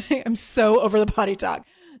 I'm so over the potty talk.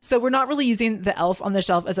 So we're not really using the Elf on the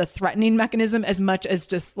Shelf as a threatening mechanism as much as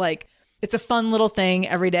just like, it's a fun little thing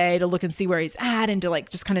every day to look and see where he's at and to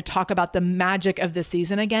like just kind of talk about the magic of the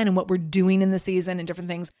season again and what we're doing in the season and different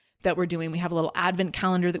things that we're doing. We have a little advent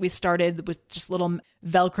calendar that we started with just little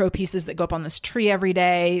Velcro pieces that go up on this tree every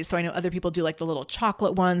day. So I know other people do like the little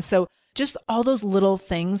chocolate ones. So just all those little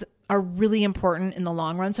things are really important in the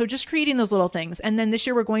long run. So just creating those little things. And then this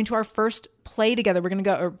year we're going to our first play together. We're going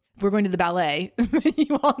to the ballet.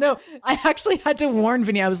 You all know, I actually had to warn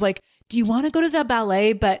Vinny. I was like, do you want to go to the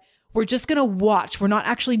ballet? But we're just going to watch. We're not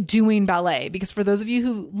actually doing ballet, because for those of you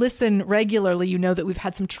who listen regularly, you know that we've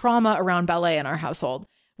had some trauma around ballet in our household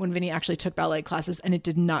when Vinny actually took ballet classes, and it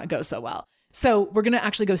did not go so well. So we're going to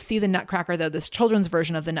actually go see the Nutcracker, though, this children's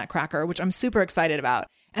version of the Nutcracker, which I'm super excited about.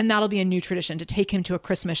 And that'll be a new tradition to take him to a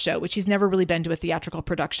Christmas show, which he's never really been to a theatrical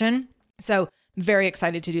production. So very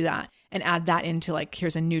excited to do that and add that into like,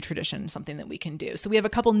 here's a new tradition, something that we can do. So we have a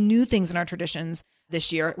couple new things in our traditions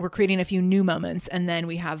this year. We're creating a few new moments, and then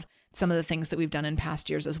we have some of the things that we've done in past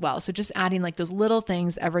years as well. So just adding like those little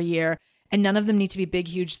things every year, and none of them need to be big,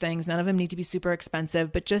 huge things. None of them need to be super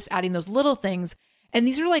expensive, but just adding those little things. And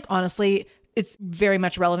these are like, honestly, it's very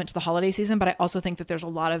much relevant to the holiday season, but I also think that there's a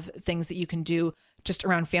lot of things that you can do just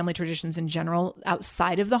around family traditions in general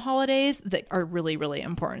outside of the holidays that are really, really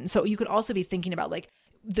important. So you could also be thinking about like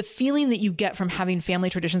the feeling that you get from having family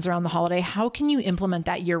traditions around the holiday. How can you implement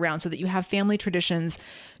that year round so that you have family traditions,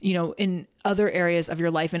 you know, in other areas of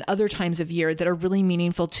your life and other times of year that are really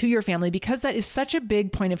meaningful to your family? Because that is such a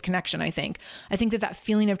big point of connection, I think. I think that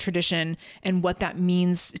feeling of tradition and what that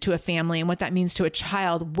means to a family and what that means to a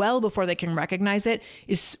child well before they can recognize it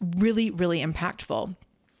is really, really impactful.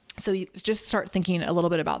 So you just start thinking a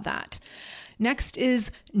little bit about that. Next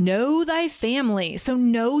is know thy family. So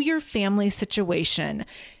know your family situation.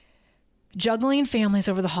 Juggling families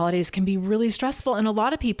over the holidays can be really stressful. And a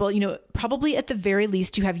lot of people, probably at the very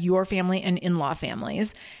least, you have your family and in-law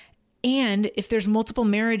families. And if there's multiple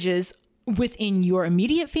marriages within your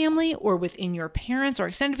immediate family or within your parents or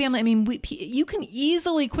extended family, you can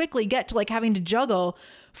easily quickly get to like having to juggle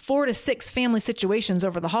 4 to 6 family situations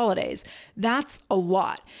over the holidays. That's a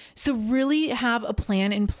lot. So really have a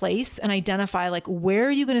plan in place and identify like, where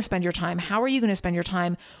are you going to spend your time? How are you going to spend your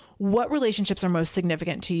time? What relationships are most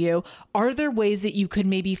significant to you? Are there ways that you could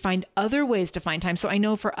maybe find other ways to find time? So I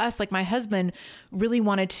know for us, like my husband really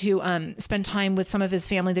wanted to spend time with some of his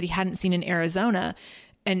family that he hadn't seen in Arizona.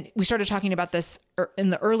 And we started talking about this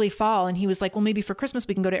in the early fall. And he was like, well, maybe for Christmas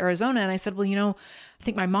we can go to Arizona. And I said, well, I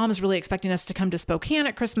think my mom is really expecting us to come to Spokane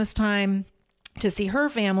at Christmas time to see her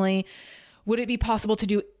family. Would it be possible to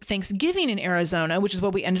do Thanksgiving in Arizona, which is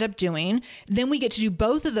what we ended up doing? Then we get to do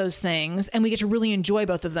both of those things and we get to really enjoy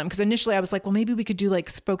both of them. Because initially I was like, well, maybe we could do like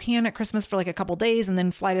Spokane at Christmas for like a couple days and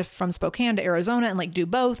then fly from Spokane to Arizona and like do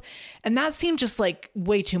both. And that seemed just like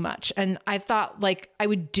way too much. And I thought like I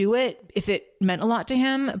would do it if it meant a lot to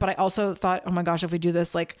him. But I also thought, oh my gosh, if we do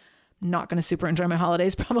this, like not going to super enjoy my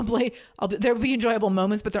holidays. Probably there will be enjoyable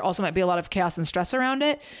moments, but there also might be a lot of chaos and stress around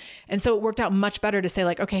it. And so it worked out much better to say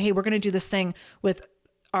like, okay, hey, we're going to do this thing with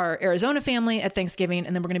our Arizona family at Thanksgiving,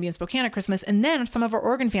 and then we're going to be in Spokane at Christmas. And then some of our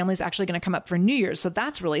Oregon family is actually going to come up for New Year's. So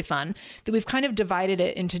that's really fun that we've kind of divided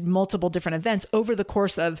it into multiple different events over the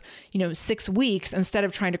course of, 6 weeks instead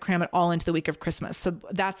of trying to cram it all into the week of Christmas. So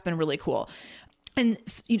that's been really cool. And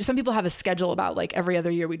some people have a schedule about like every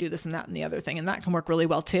other year we do this and that and the other thing, and that can work really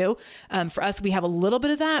well too. For us, we have a little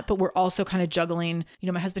bit of that, but we're also kind of juggling.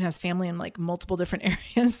 My husband has family in like multiple different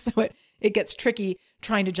areas, so it gets tricky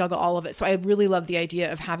trying to juggle all of it. So I really love the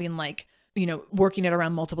idea of having like, working it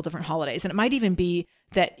around multiple different holidays. And it might even be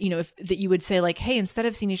that, that you would say like, hey, instead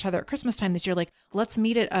of seeing each other at Christmas time this year, like let's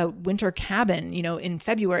meet at a winter cabin, in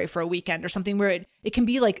February for a weekend or something where it can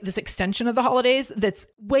be like this extension of the holidays that's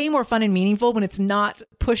way more fun and meaningful when it's not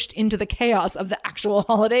pushed into the chaos of the actual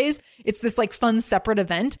holidays. It's this like fun separate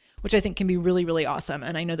event, which I think can be really, really awesome.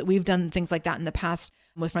 And I know that we've done things like that in the past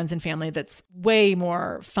with friends and family that's way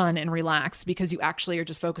more fun and relaxed because you actually are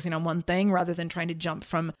just focusing on one thing rather than trying to jump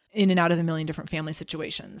from in and out of a million different family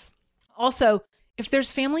situations. Also, if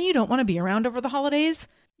there's family you don't want to be around over the holidays,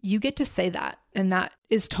 you get to say that, and that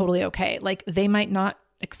is totally okay. Like they might not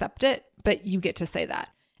accept it, but you get to say that.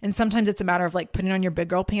 And sometimes it's a matter of like putting on your big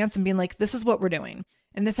girl pants and being like, this is what we're doing.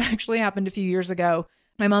 And this actually happened a few years ago.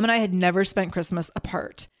 My mom and I had never spent Christmas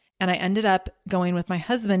apart, and I ended up going with my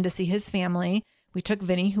husband to see his family. We took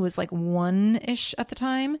Vinny, who was like 1-ish at the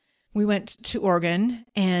time. We went to Oregon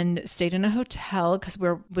and stayed in a hotel because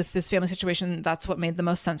we're with this family situation. That's what made the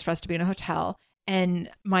most sense for us to be in a hotel. And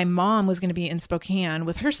my mom was going to be in Spokane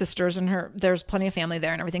with her sisters, and there's plenty of family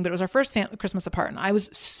there and everything, but it was our first Christmas apart. And I was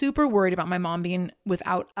super worried about my mom being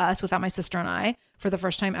without my sister and I for the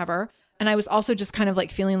first time ever. And I was also just kind of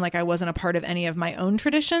like feeling like I wasn't a part of any of my own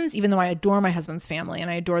traditions, even though I adore my husband's family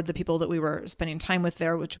and I adored the people that we were spending time with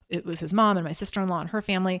there, which it was his mom and my sister-in-law and her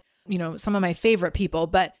family, some of my favorite people,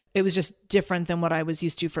 but it was just different than what I was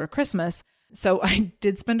used to for Christmas. So I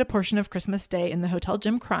did spend a portion of Christmas Day in the hotel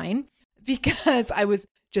gym crying because I was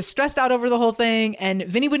just stressed out over the whole thing, and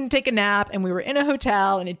Vinny wouldn't take a nap, and we were in a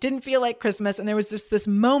hotel and it didn't feel like Christmas. And there was just this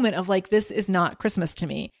moment of like, this is not Christmas to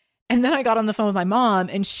me. And then I got on the phone with my mom,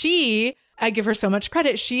 and I give her so much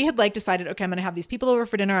credit. She had like decided, okay, I'm going to have these people over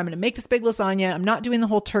for dinner. I'm going to make this big lasagna. I'm not doing the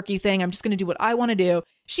whole turkey thing. I'm just going to do what I want to do.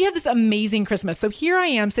 She had this amazing Christmas. So here I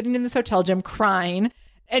am sitting in this hotel gym crying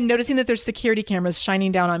and noticing that there's security cameras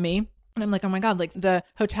shining down on me. And I'm like, oh my God, like the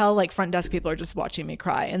hotel, like front desk people are just watching me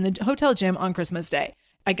cry in the hotel gym on Christmas Day.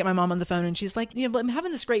 I get my mom on the phone and she's like, I'm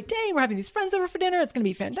having this great day. We're having these friends over for dinner. It's going to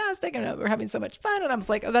be fantastic. And we're having so much fun. And I was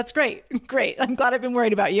like, oh, that's great. Great. I'm glad I've been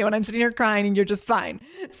worried about you. And I'm sitting here crying and you're just fine.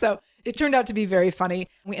 So it turned out to be very funny.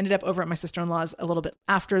 We ended up over at my sister-in-law's a little bit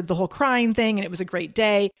after the whole crying thing, and it was a great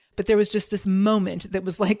day. But there was just this moment that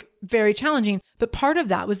was like very challenging. But part of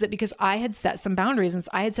that was that because I had set some boundaries, and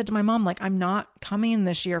I had said to my mom, like, I'm not coming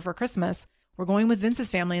this year for Christmas. We're going with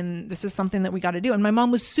Vince's family, and this is something that we got to do. And my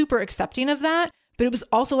mom was super accepting of that. But it was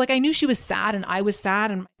also like, I knew she was sad and I was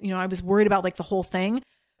sad, and, I was worried about like the whole thing.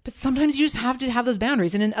 But sometimes you just have to have those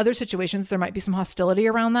boundaries. And in other situations, there might be some hostility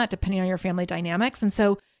around that, depending on your family dynamics. And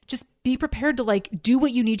so just be prepared to like do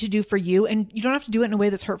what you need to do for you. And you don't have to do it in a way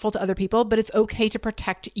that's hurtful to other people, but it's okay to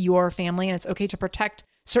protect your family, and it's okay to protect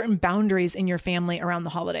certain boundaries in your family around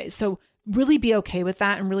the holidays. So really be okay with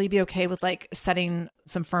that, and really be okay with like setting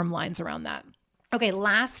some firm lines around that. Okay,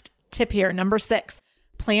 last tip here, number 6.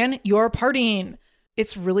 plan your partying.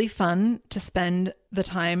 It's really fun to spend the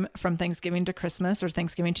time from Thanksgiving to Christmas or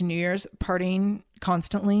Thanksgiving to New Year's partying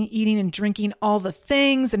constantly, eating and drinking all the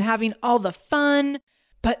things and having all the fun,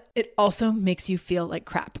 but it also makes you feel like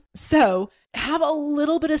crap. So have a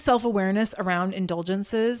little bit of self-awareness around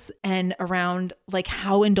indulgences and around like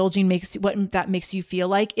how indulging makes what that makes you feel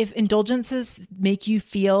like. If indulgences make you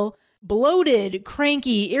feel bloated,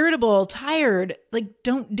 cranky, irritable, tired, like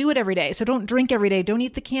don't do it every day. So don't drink every day. Don't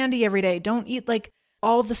eat the candy every day. Don't eat like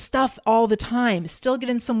all the stuff all the time. Still get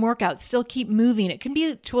in some workouts, still keep moving. It can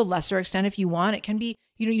be to a lesser extent if you want. It can be,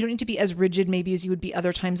 you don't need to be as rigid maybe as you would be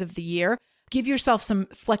other times of the year. Give yourself some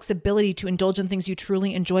flexibility to indulge in things you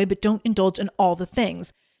truly enjoy, but don't indulge in all the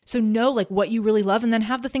things. So know like what you really love and then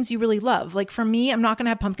have the things you really love. Like for me, I'm not going to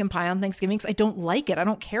have pumpkin pie on Thanksgiving because I don't like it. I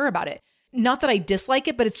don't care about it. Not that I dislike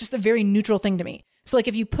it, but it's just a very neutral thing to me. So like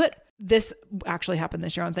if you put this actually happened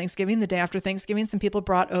this year on Thanksgiving, the day after Thanksgiving, some people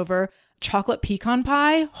brought over chocolate pecan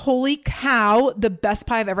pie. Holy cow, the best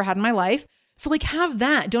pie I've ever had in my life. So like have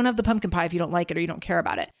that. Don't have the pumpkin pie if you don't like it or you don't care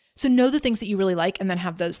about it. So know the things that you really like and then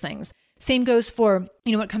have those things. Same goes for,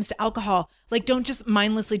 when it comes to alcohol, like don't just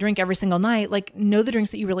mindlessly drink every single night. Like know the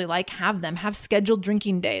drinks that you really like, have them, have scheduled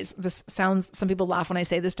drinking days. Some people laugh when I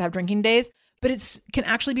say this, to have drinking days, but it can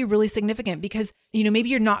actually be really significant because, maybe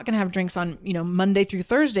you're not going to have drinks on, Monday through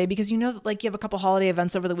Thursday because that like you have a couple holiday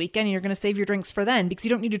events over the weekend and you're going to save your drinks for then because you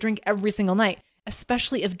don't need to drink every single night,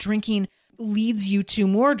 especially if drinking leads you to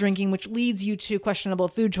more drinking, which leads you to questionable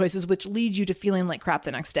food choices, which leads you to feeling like crap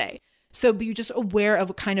the next day. So be just aware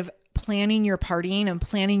of kind of planning your partying and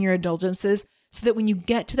planning your indulgences so that when you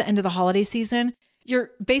get to the end of the holiday season,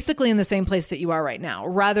 you're basically in the same place that you are right now,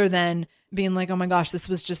 rather than being like, oh my gosh, this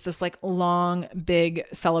was just this like long, big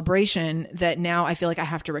celebration that now I feel like I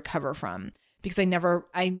have to recover from. Because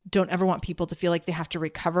I don't ever want people to feel like they have to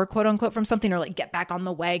recover, quote unquote, from something or like get back on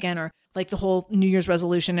the wagon or like the whole New Year's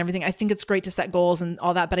resolution and everything. I think it's great to set goals and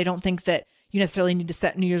all that, but I don't think that you necessarily need to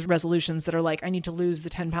set New Year's resolutions that are like, I need to lose the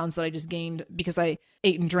 10 pounds that I just gained because I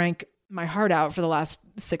ate and drank my heart out for the last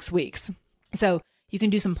 6 weeks. So you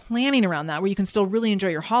can do some planning around that where you can still really enjoy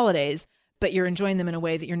your holidays, but you're enjoying them in a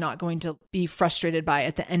way that you're not going to be frustrated by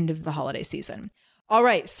at the end of the holiday season. All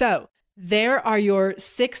right. So there are your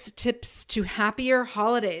 6 tips to happier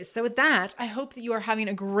holidays. So with that, I hope that you are having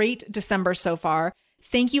a great December so far.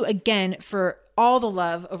 Thank you again for all the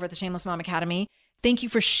love over at the Shameless Mom Academy. Thank you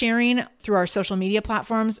for sharing through our social media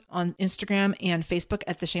platforms on Instagram and Facebook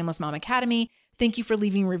at the Shameless Mom Academy. Thank you for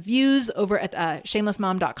leaving reviews over at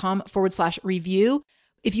shamelessmom.com/review.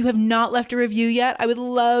 If you have not left a review yet, I would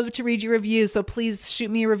love to read your review. So please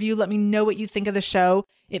shoot me a review. Let me know what you think of the show.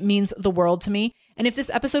 It means the world to me. And if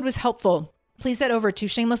this episode was helpful, please head over to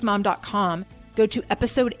shamelessmom.com, go to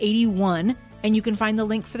episode 81, and you can find the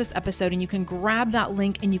link for this episode and you can grab that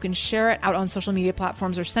link and you can share it out on social media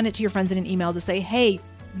platforms or send it to your friends in an email to say, hey,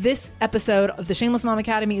 this episode of the Shameless Mom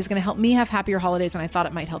Academy is going to help me have happier holidays and I thought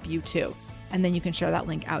it might help you too. And then you can share that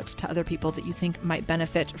link out to other people that you think might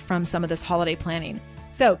benefit from some of this holiday planning.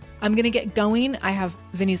 So I'm going to get going. I have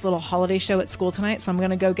Vinny's little holiday show at school tonight. So I'm going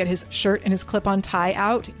to go get his shirt and his clip-on tie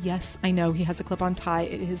out. Yes, I know he has a clip-on tie.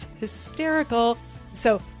 It is hysterical.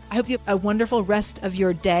 So I hope you have a wonderful rest of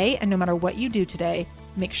your day. And no matter what you do today,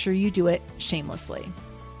 make sure you do it shamelessly.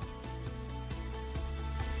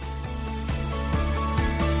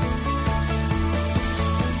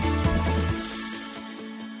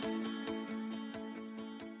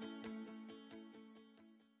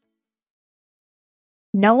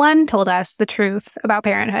 No one told us the truth about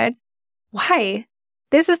parenthood. Why?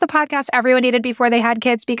 This is the podcast everyone needed before they had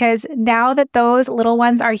kids because now that those little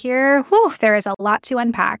ones are here, there is a lot to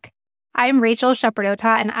unpack. I'm Rachel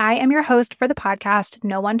Shepardota, and I am your host for the podcast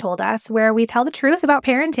No One Told Us, where we tell the truth about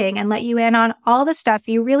parenting and let you in on all the stuff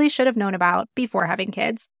you really should have known about before having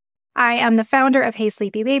kids. I am the founder of Hey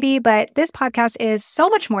Sleepy Baby, but this podcast is so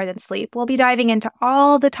much more than sleep. We'll be diving into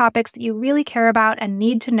all the topics that you really care about and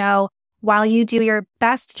need to know while you do your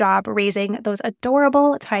best job raising those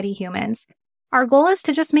adorable, tiny humans. Our goal is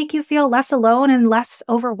to just make you feel less alone and less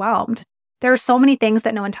overwhelmed. There are so many things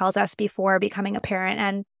that no one tells us before becoming a parent,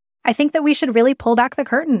 and I think that we should really pull back the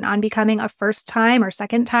curtain on becoming a first-time or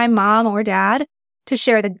second-time mom or dad to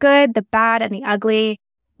share the good, the bad, and the ugly.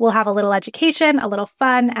 We'll have a little education, a little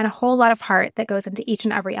fun, and a whole lot of heart that goes into each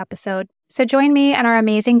and every episode. So join me and our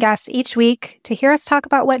amazing guests each week to hear us talk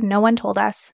about what no one told us.